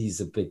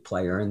he's a big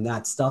player and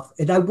that stuff.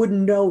 And I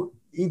wouldn't know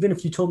even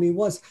if you told me he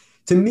was.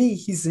 To me,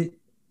 he's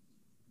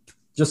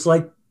just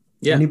like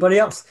anybody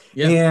else.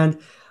 Yeah. And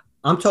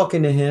I'm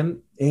talking to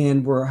him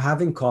and we're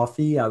having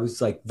coffee. I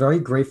was like very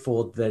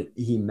grateful that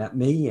he met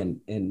me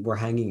and we're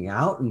hanging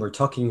out and we're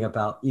talking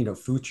about,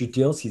 future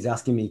deals. He's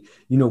asking me,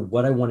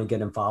 what I want to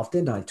get involved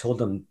in. And I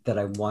told him that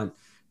I want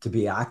to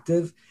be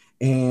active.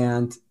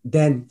 And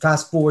then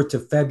fast forward to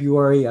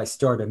February, I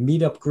start a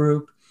meetup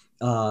group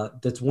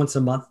that's once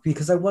a month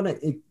because I want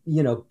to,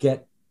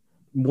 get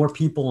more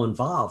people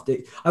involved.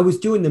 I was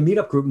doing the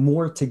meetup group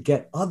more to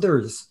get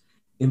others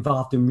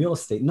involved in real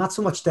estate, not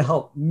so much to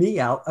help me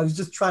out. I was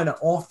just trying to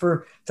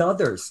offer to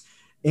others.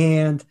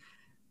 And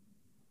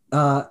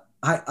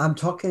I'm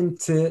talking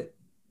to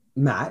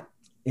Matt,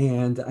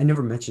 and I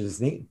never mentioned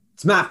his name.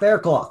 It's Matt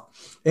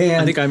Faircloth.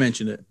 And I think I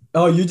mentioned it.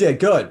 Oh, you did?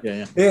 Good.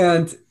 Yeah.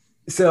 And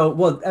so,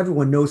 well,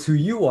 everyone knows who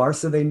you are,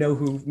 so they know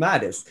who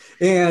Matt is.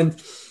 And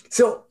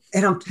so,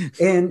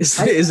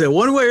 is it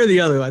one way or the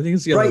other? I think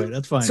it's the other way.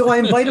 That's fine. So I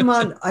invite him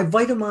on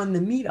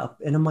the meetup,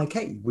 and I'm like,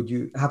 hey, would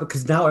you have it?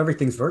 Because now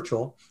everything's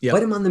virtual. Yep.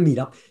 Invite him on the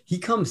meetup. He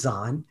comes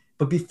on,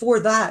 but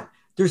before that,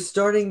 we're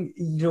starting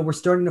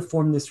to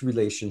form this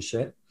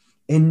relationship,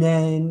 and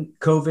then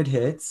COVID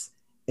hits,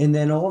 and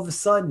then all of a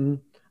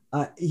sudden,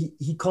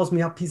 he calls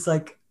me up. He's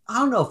like, I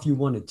don't know if you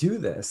want to do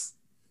this.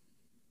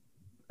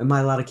 Am I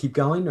allowed to keep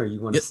going, or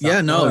you want to stop?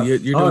 Yeah, no, you're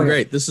doing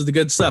great. This is the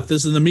good stuff.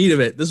 This is the meat of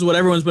it. This is what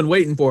everyone's been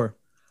waiting for.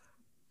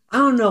 I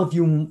don't know if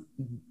you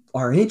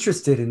are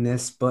interested in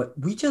this, but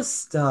we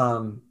just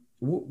I'm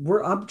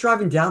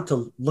driving down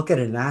to look at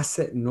an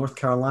asset in North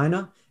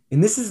Carolina,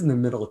 and this is in the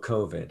middle of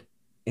COVID,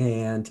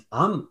 and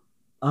I'm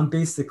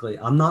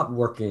not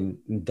working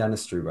in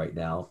dentistry right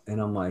now,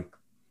 and I'm like,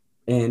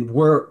 and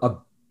we're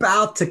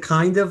about to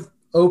kind of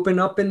open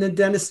up in the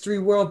dentistry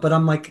world, but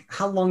I'm like,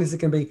 how long is it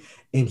going to be?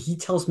 And he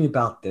tells me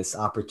about this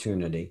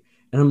opportunity,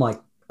 and I'm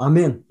like, I'm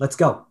in. Let's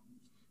go.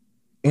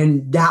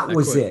 And that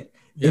was it.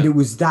 Yeah. And it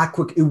was that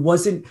quick. It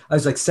wasn't, I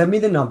was like, send me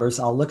the numbers.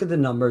 I'll look at the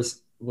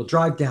numbers. We'll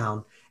drive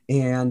down.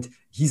 And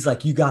he's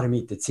like, you got to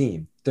meet the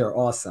team. They're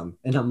awesome.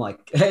 And I'm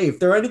like, hey, if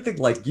they're anything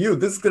like you,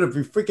 this is going to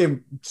be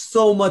freaking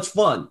so much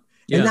fun.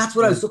 Yeah. And that's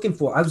what I was looking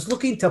for. I was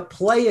looking to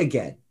play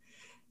again.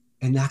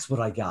 And that's what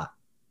I got.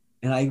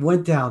 And I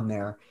went down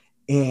there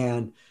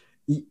and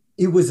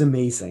it was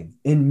amazing.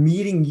 And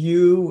meeting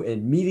you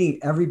and meeting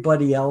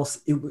everybody else,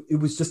 it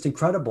was just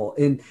incredible.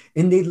 And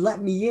they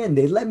let me in.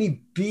 They let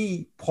me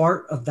be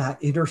part of that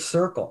inner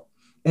circle.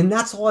 And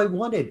that's all I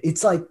wanted.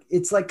 It's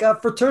like a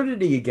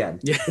fraternity again.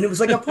 Yeah. And it was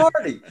like a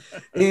party.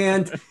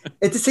 And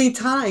at the same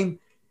time,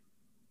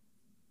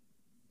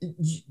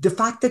 the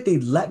fact that they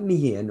let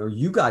me in, or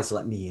you guys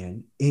let me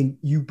in, and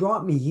you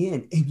brought me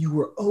in and you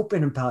were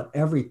open about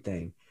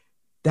everything,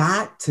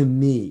 that to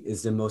me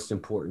is the most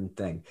important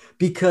thing,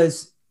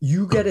 because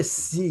you get to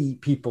see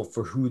people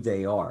for who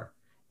they are.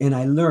 And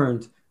I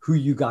learned who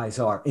you guys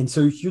are. And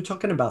so if you're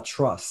talking about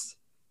trust,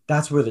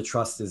 that's where the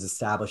trust is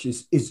established,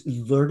 is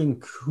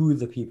learning who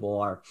the people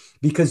are,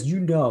 because you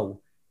know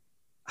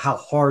how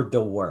hard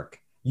they'll work.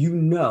 You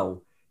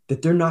know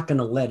that they're not going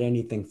to let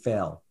anything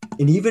fail.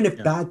 And even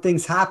if bad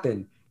things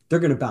happen, they're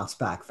going to bounce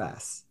back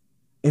fast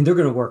and they're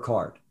going to work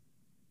hard.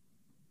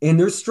 And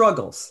there's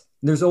struggles.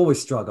 There's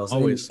always struggles.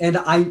 Always. And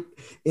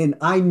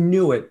I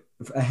knew it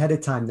ahead of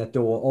time that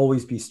there will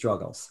always be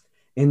struggles,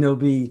 and there'll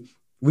be,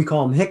 we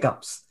call them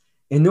hiccups,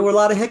 and there were a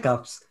lot of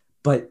hiccups,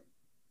 but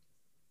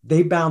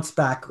they bounce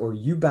back, or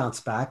you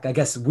bounce back. I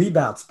guess we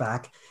bounce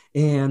back,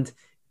 and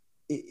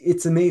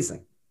it's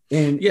amazing.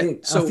 And I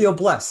feel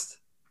blessed.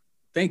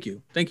 Thank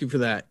you for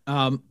that.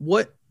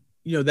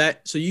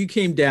 So you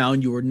came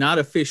down, you were not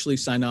officially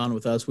signed on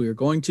with us. We were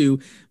going to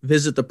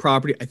visit the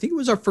property. I think it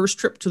was our first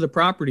trip to the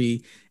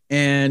property,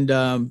 and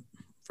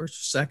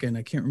first or second,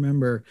 I can't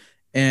remember.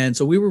 And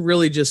so we were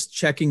really just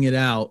checking it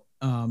out.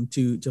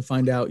 to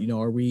find out,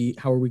 how are we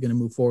going to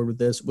move forward with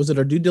this? Was it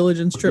our due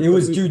diligence trip? It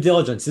was due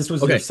diligence. This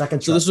was okay. Our second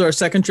trip. So this was our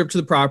second trip to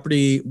the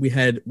property. We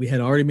had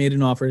already made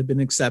an offer, had been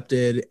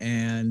accepted,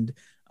 and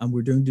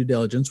we're doing due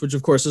diligence, which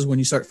of course is when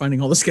you start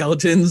finding all the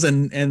skeletons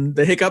and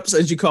the hiccups,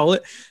 as you call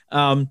it.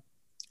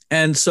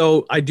 And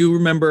so I do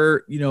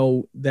remember,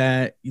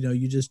 that,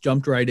 you just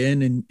jumped right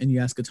in and you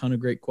asked a ton of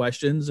great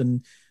questions,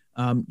 and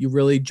you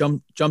really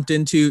jumped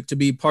into to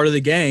be part of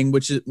the gang,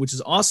 which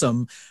is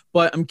awesome.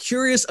 But I'm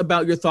curious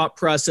about your thought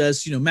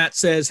process. Matt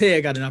says, hey,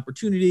 I got an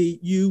opportunity.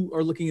 You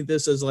are looking at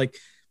this as like,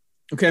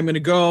 okay, I'm going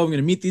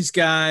to meet these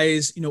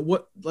guys.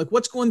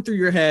 What's going through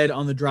your head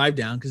on the drive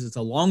down? Cause it's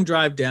a long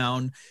drive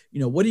down.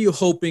 What are you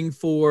hoping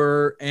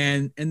for?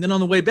 And then on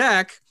the way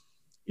back,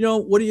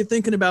 what are you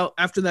thinking about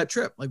after that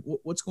trip? Like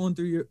what's going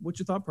through what's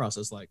your thought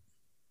process like?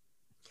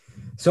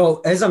 So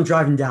as I'm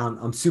driving down,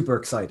 I'm super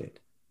excited.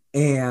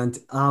 And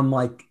I'm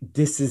like,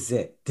 this is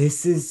it.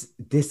 This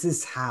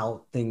is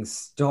how things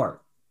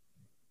start.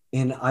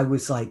 And I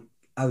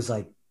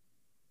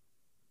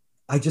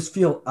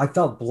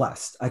felt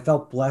blessed. I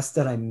felt blessed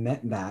that I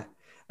met Matt.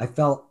 I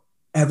felt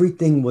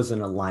everything was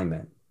in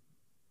alignment.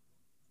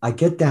 I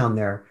get down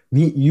there,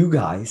 meet you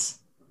guys,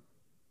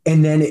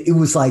 and then it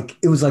was like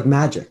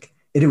magic.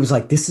 And it was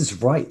like, this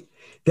is right.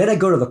 Then I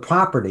go to the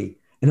property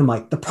and I'm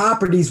like, the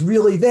property's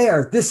really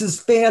there. This is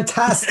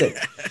fantastic.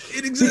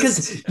 It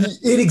exists.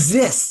 Because it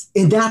exists.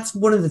 And that's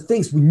one of the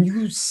things when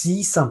you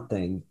see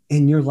something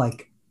and you're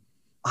like,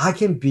 I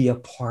can be a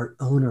part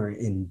owner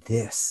in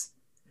this,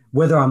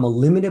 whether I'm a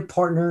limited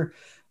partner,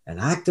 an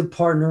active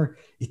partner,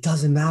 it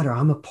doesn't matter.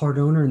 I'm a part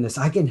owner in this.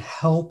 I can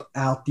help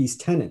out these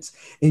tenants.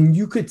 And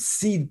you could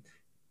see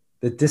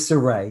the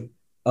disarray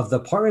of the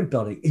apartment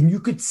building, and you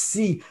could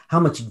see how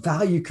much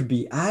value could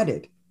be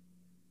added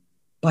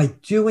by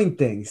doing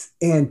things.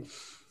 And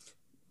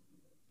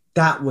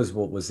that was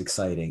what was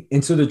exciting.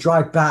 And so to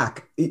drive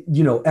back,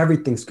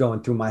 everything's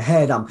going through my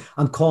head.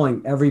 I'm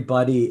calling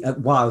everybody.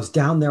 While I was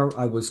down there,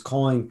 I was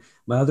calling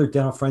my other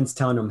dental friends,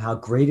 telling them how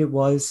great it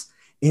was.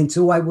 And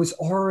so I was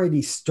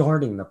already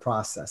starting the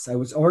process.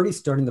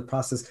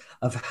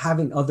 Of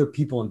having other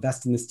people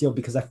invest in this deal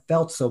because I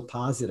felt so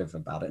positive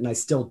about it. And I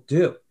still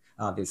do,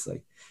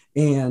 obviously.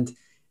 And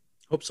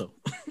hope so.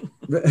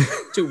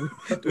 2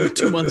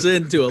 months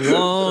into a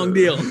long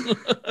deal.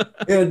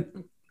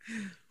 And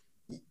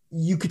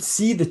you could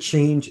see the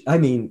change. I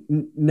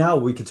mean, now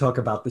we can talk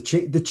about the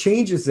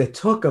changes that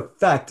took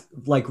effect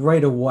like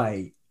right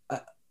away.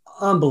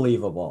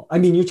 Unbelievable. I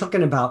mean, you're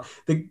talking about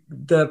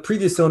the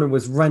previous owner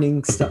was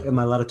renting stuff. Am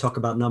I allowed to talk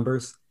about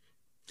numbers?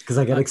 Because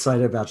I get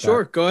excited about that.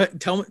 Sure. Go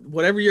ahead. Tell me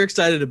whatever you're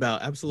excited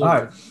about. Absolutely.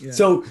 All right. Yeah.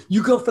 So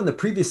you go from the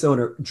previous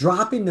owner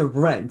dropping the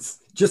rents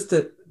just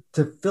to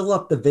fill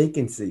up the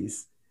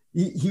vacancies.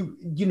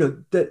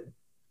 The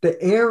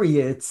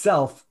area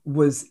itself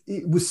was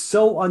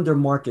so under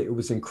market. It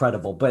was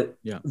incredible. But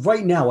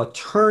right now, a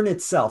turn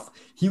itself,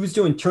 he was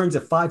doing turns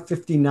at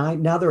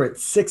 $559. Now they're at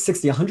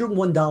 $660,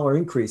 $101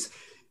 increase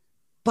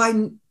by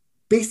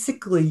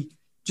basically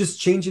just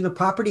changing the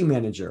property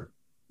manager.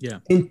 Yeah.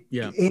 And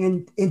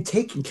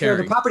taking care of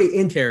the property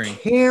and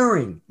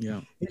caring.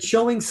 Yeah. And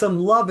showing some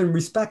love and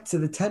respect to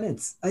the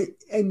tenants.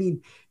 I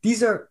mean,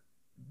 these are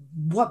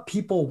what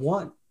people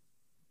want.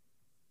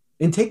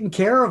 And taking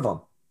care of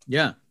them.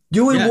 Yeah.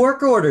 Doing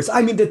work orders.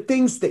 I mean, the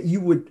things that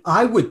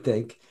I would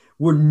think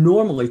were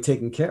normally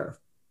taken care of.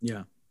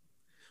 Yeah.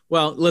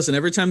 Well, listen,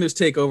 every time there's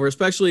takeover,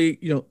 especially,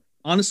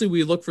 honestly,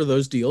 we look for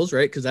those deals,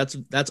 right? Because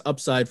that's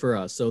upside for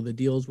us. So the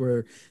deals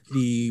where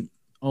the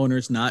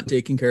owner's not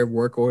taking care of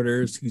work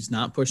orders, he's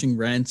not pushing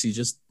rents, he's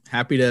just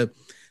happy to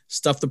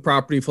stuff the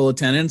property full of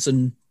tenants,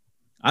 and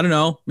I don't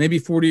know, maybe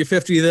 40 or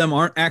 50 of them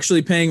aren't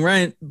actually paying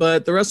rent,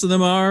 but the rest of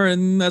them are,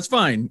 and that's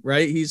fine,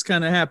 right? He's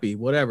kind of happy,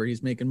 whatever,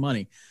 he's making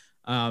money.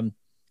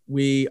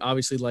 We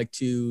obviously like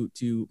to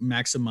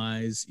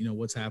maximize,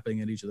 what's happening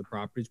at each of the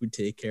properties. We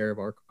take care of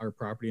our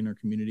property and our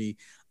community.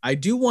 I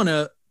do want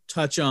to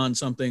touch on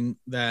something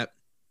that,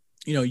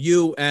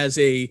 you as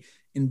a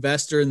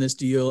investor in this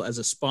deal, as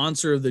a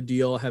sponsor of the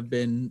deal, have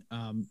been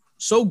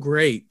so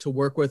great to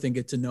work with and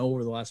get to know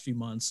over the last few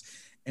months.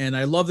 And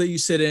I love that you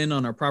sit in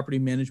on our property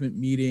management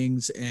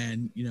meetings,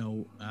 and,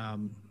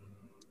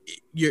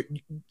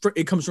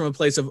 it comes from a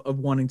place of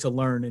wanting to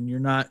learn, and you're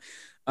not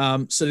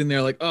sitting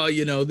there like, oh,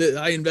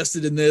 I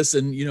invested in this,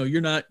 and,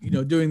 you're not,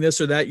 doing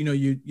this or that,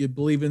 you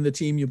believe in the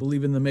team, you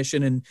believe in the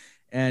mission,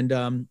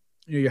 and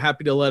you're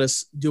happy to let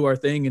us do our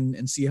thing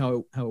and see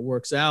how it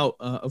works out.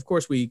 Of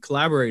course, we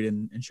collaborate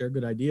and share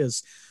good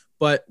ideas.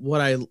 But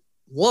what I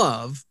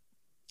love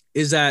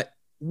is that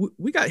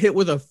we got hit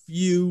with a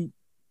few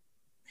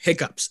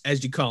hiccups,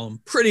 as you call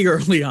them, pretty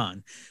early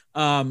on.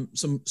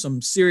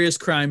 Some serious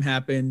crime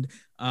happened.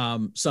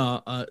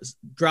 Saw a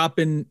drop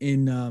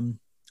in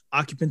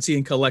occupancy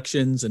and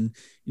collections. And,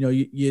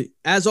 you,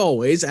 as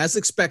always, as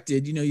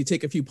expected, you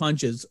take a few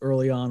punches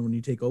early on when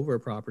you take over a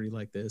property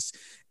like this.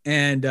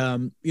 And,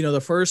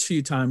 the first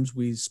few times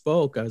we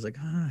spoke, I was like,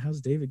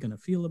 how's David going to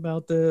feel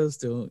about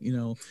this?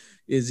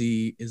 Is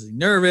he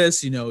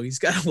nervous? He's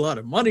got a lot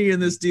of money in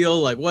this deal.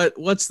 Like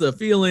what's the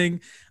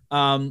feeling?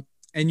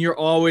 And you're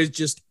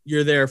always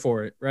you're there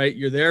for it, right?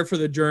 You're there for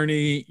the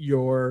journey.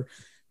 You're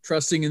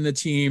trusting in the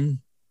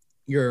team.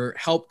 You're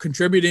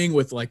contributing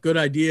with like good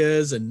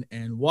ideas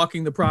and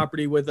walking the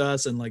property with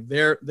us, and like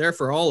they're there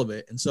for all of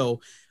it. And so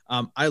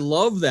I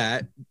love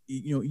that,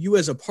 you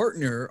as a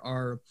partner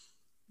are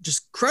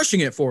just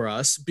crushing it for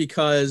us,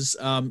 because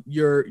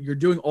you're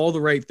doing all the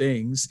right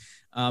things,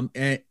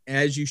 and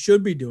as you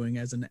should be doing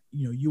as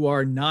you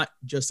are not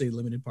just a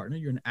limited partner,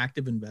 you're an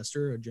active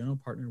investor, a general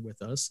partner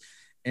with us.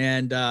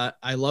 And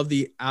I love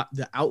the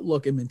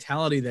outlook and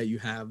mentality that you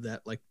have,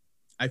 that like,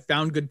 I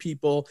found good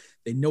people.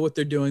 They know what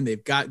they're doing.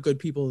 They've got good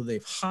people that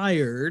they've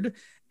hired,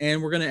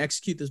 and we're going to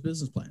execute this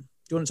business plan. Do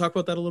you want to talk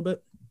about that a little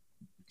bit?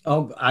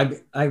 Oh, I'm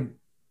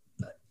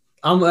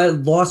at a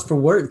loss for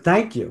word.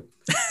 Thank you.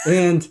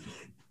 And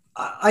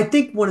I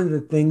think one of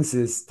the things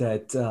is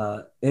that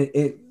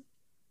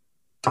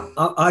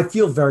I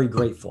feel very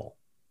grateful.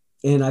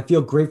 And I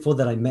feel grateful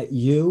that I met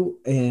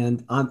you,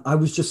 and I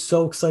was just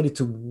so excited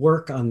to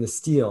work on this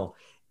deal.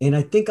 And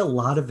I think a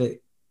lot of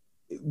it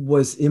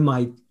was in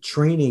my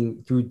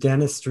training through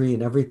dentistry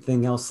and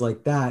everything else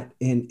like that,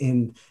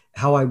 and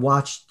how I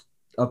watched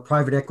a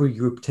private equity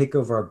group take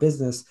over our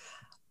business.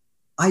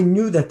 I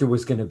knew that there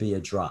was going to be a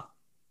drop.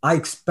 I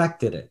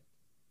expected it.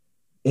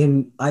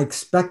 And I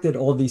expected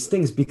all these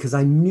things because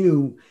I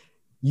knew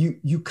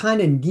you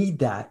kind of need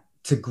that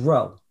to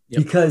grow.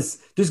 Yep. Because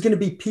there's going to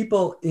be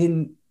people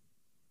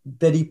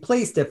that he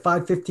placed at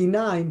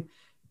 559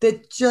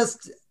 that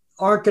just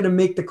aren't going to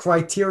make the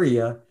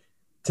criteria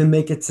to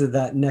make it to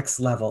that next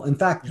level. In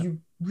fact, yep.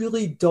 You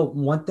really don't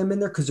want them in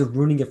there because they're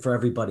ruining it for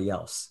everybody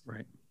else.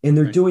 Right. And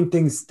they're doing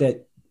things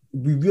that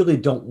we really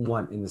don't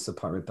want in this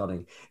apartment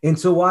building. And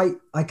so I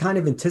kind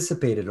of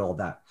anticipated all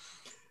that.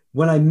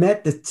 When I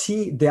met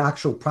the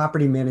actual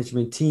property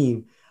management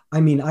team,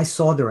 I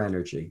saw their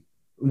energy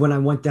when I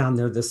went down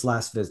there this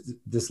last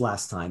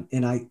time.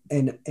 And I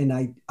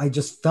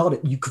just felt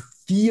it. You could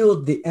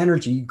feel the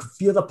energy. You could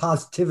feel the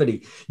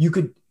positivity.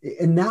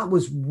 And that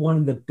was one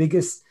of the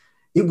biggest.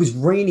 It was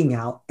raining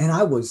out, and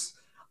I was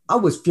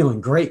feeling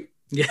great.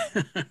 Yeah.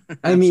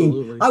 I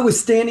was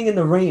standing in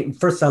the rain.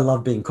 First, I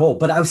love being cold,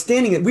 but I was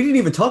standing. We didn't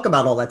even talk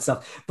about all that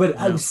stuff, but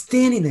no. I was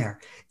standing there,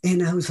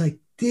 and I was like,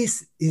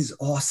 this is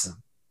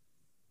awesome.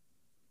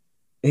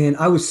 And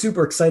I was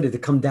super excited to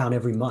come down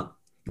every month.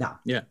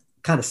 Now, yeah,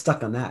 kind of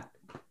stuck on that.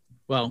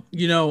 Well,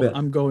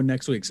 I'm going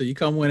next week, so you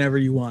come whenever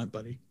you want,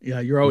 buddy. Yeah,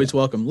 you're always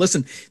welcome.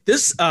 Listen,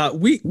 this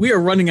we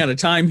are running out of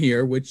time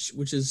here, which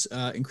is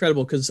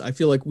incredible, because I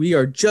feel like we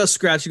are just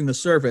scratching the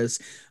surface.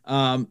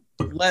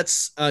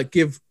 Let's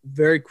give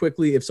very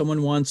quickly, if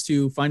someone wants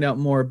to find out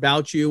more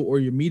about you or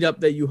your meetup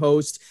that you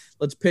host,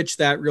 let's pitch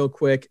that real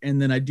quick. And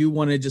then I do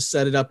want to just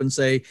set it up and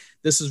say,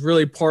 this is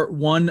really part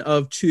 1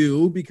 of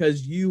 2,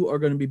 because you are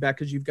going to be back,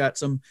 because you've got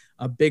some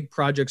big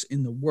projects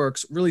in the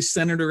works, really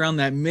centered around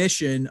that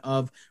mission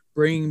of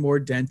bringing more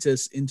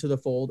dentists into the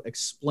fold,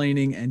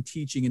 explaining and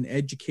teaching and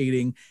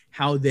educating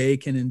how they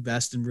can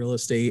invest in real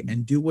estate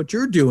and do what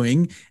you're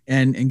doing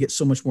and get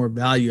so much more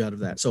value out of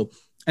that. So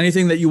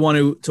anything that you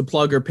want to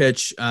plug or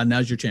pitch,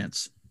 now's your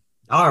chance.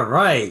 All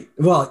right.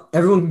 Well,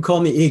 everyone can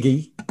call me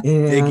Iggy,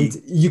 and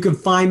you can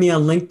find me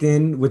on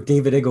LinkedIn with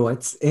David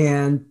Igowitz.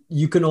 And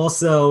you can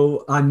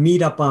also on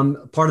Meetup.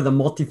 I'm part of the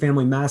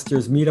Multifamily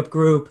Masters Meetup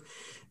group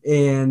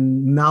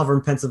in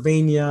Malvern,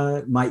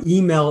 Pennsylvania. My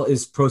email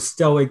is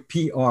prostoig,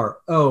 PROSTOIG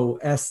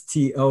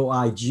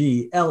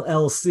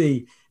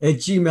LLC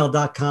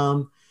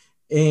 @gmail.com.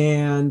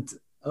 And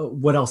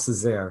what else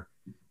is there?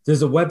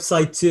 There's a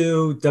website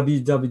too,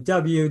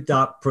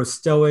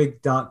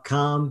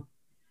 www.prostoig.com,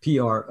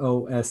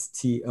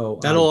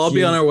 PROSTOIG. That'll all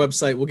be on our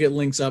website. We'll get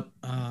links up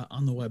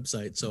on the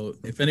website. So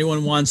if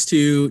anyone wants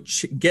to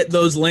get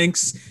those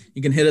links,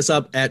 you can hit us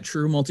up at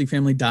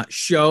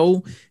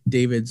truemultifamily.show.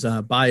 David's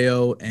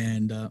bio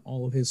and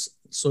all of his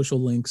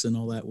social links and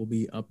all that will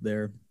be up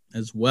there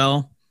as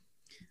well.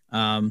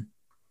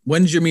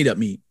 When's your meetup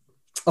meet?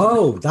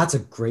 Oh, that's a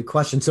great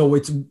question. So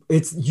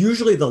it's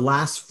usually the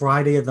last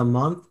Friday of the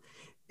month.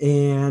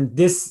 And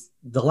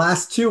the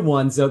last 2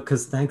 ones,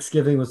 because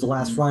Thanksgiving was the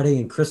last Friday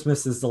and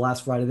Christmas is the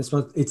last Friday this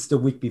month, it's the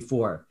week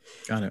before.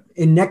 Got it.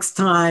 And next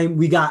time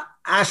we got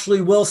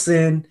Ashley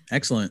Wilson.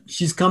 Excellent.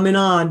 She's coming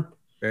on.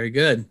 Very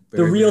good.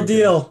 The real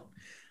deal.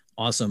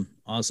 Awesome.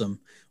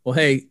 Well,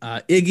 hey,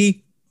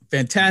 Iggy,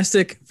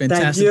 fantastic.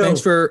 Thank you.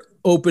 Thanks for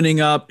opening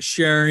up,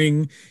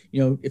 sharing.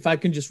 If I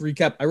can just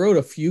recap, I wrote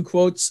a few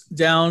quotes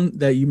down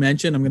that you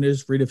mentioned. I'm going to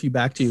just read a few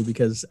back to you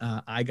because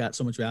I got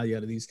so much value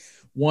out of these.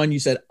 One, you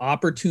said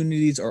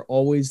opportunities are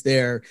always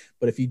there,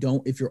 but if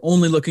you're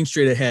only looking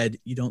straight ahead,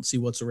 you don't see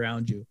what's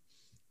around you.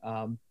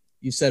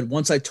 You said,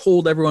 once I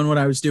told everyone what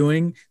I was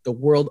doing, the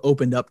world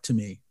opened up to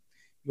me.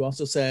 You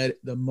also said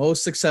the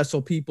most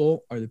successful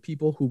people are the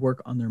people who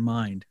work on their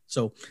mind.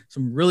 So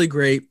some really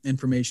great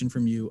information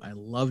from you. I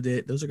loved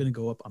it. Those are going to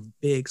go up on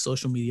big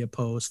social media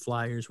posts,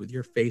 flyers with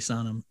your face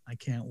on them. I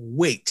can't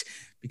wait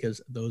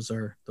because those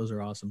are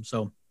awesome.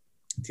 So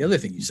the other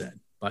thing you said,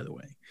 by the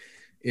way,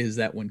 is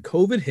that when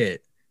COVID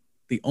hit,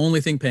 the only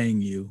thing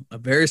paying you, a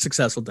very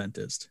successful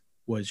dentist,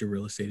 was your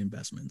real estate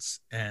investments.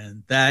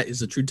 And that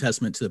is a true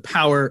testament to the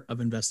power of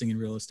investing in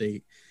real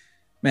estate.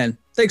 Man,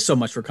 thanks so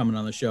much for coming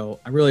on the show.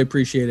 I really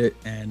appreciate it,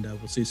 and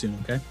we'll see you soon,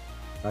 okay?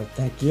 All right,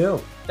 thank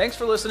you. Thanks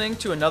for listening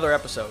to another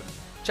episode.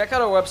 Check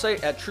out our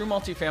website at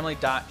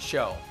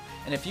truemultifamily.show.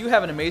 And if you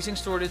have an amazing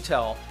story to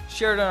tell,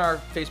 share it on our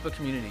Facebook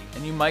community,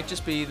 and you might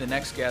just be the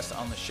next guest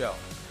on the show.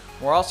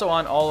 We're also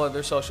on all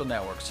other social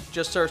networks.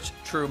 Just search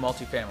True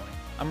Multifamily.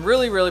 I'm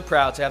really, really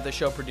proud to have the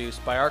show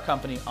produced by our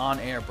company, On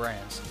Air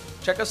Brands.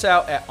 Check us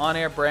out at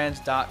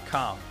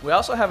onairbrands.com. We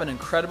also have an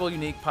incredible,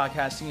 unique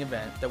podcasting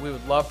event that we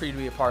would love for you to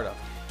be a part of.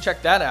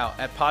 Check that out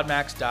at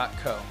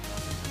podmax.co.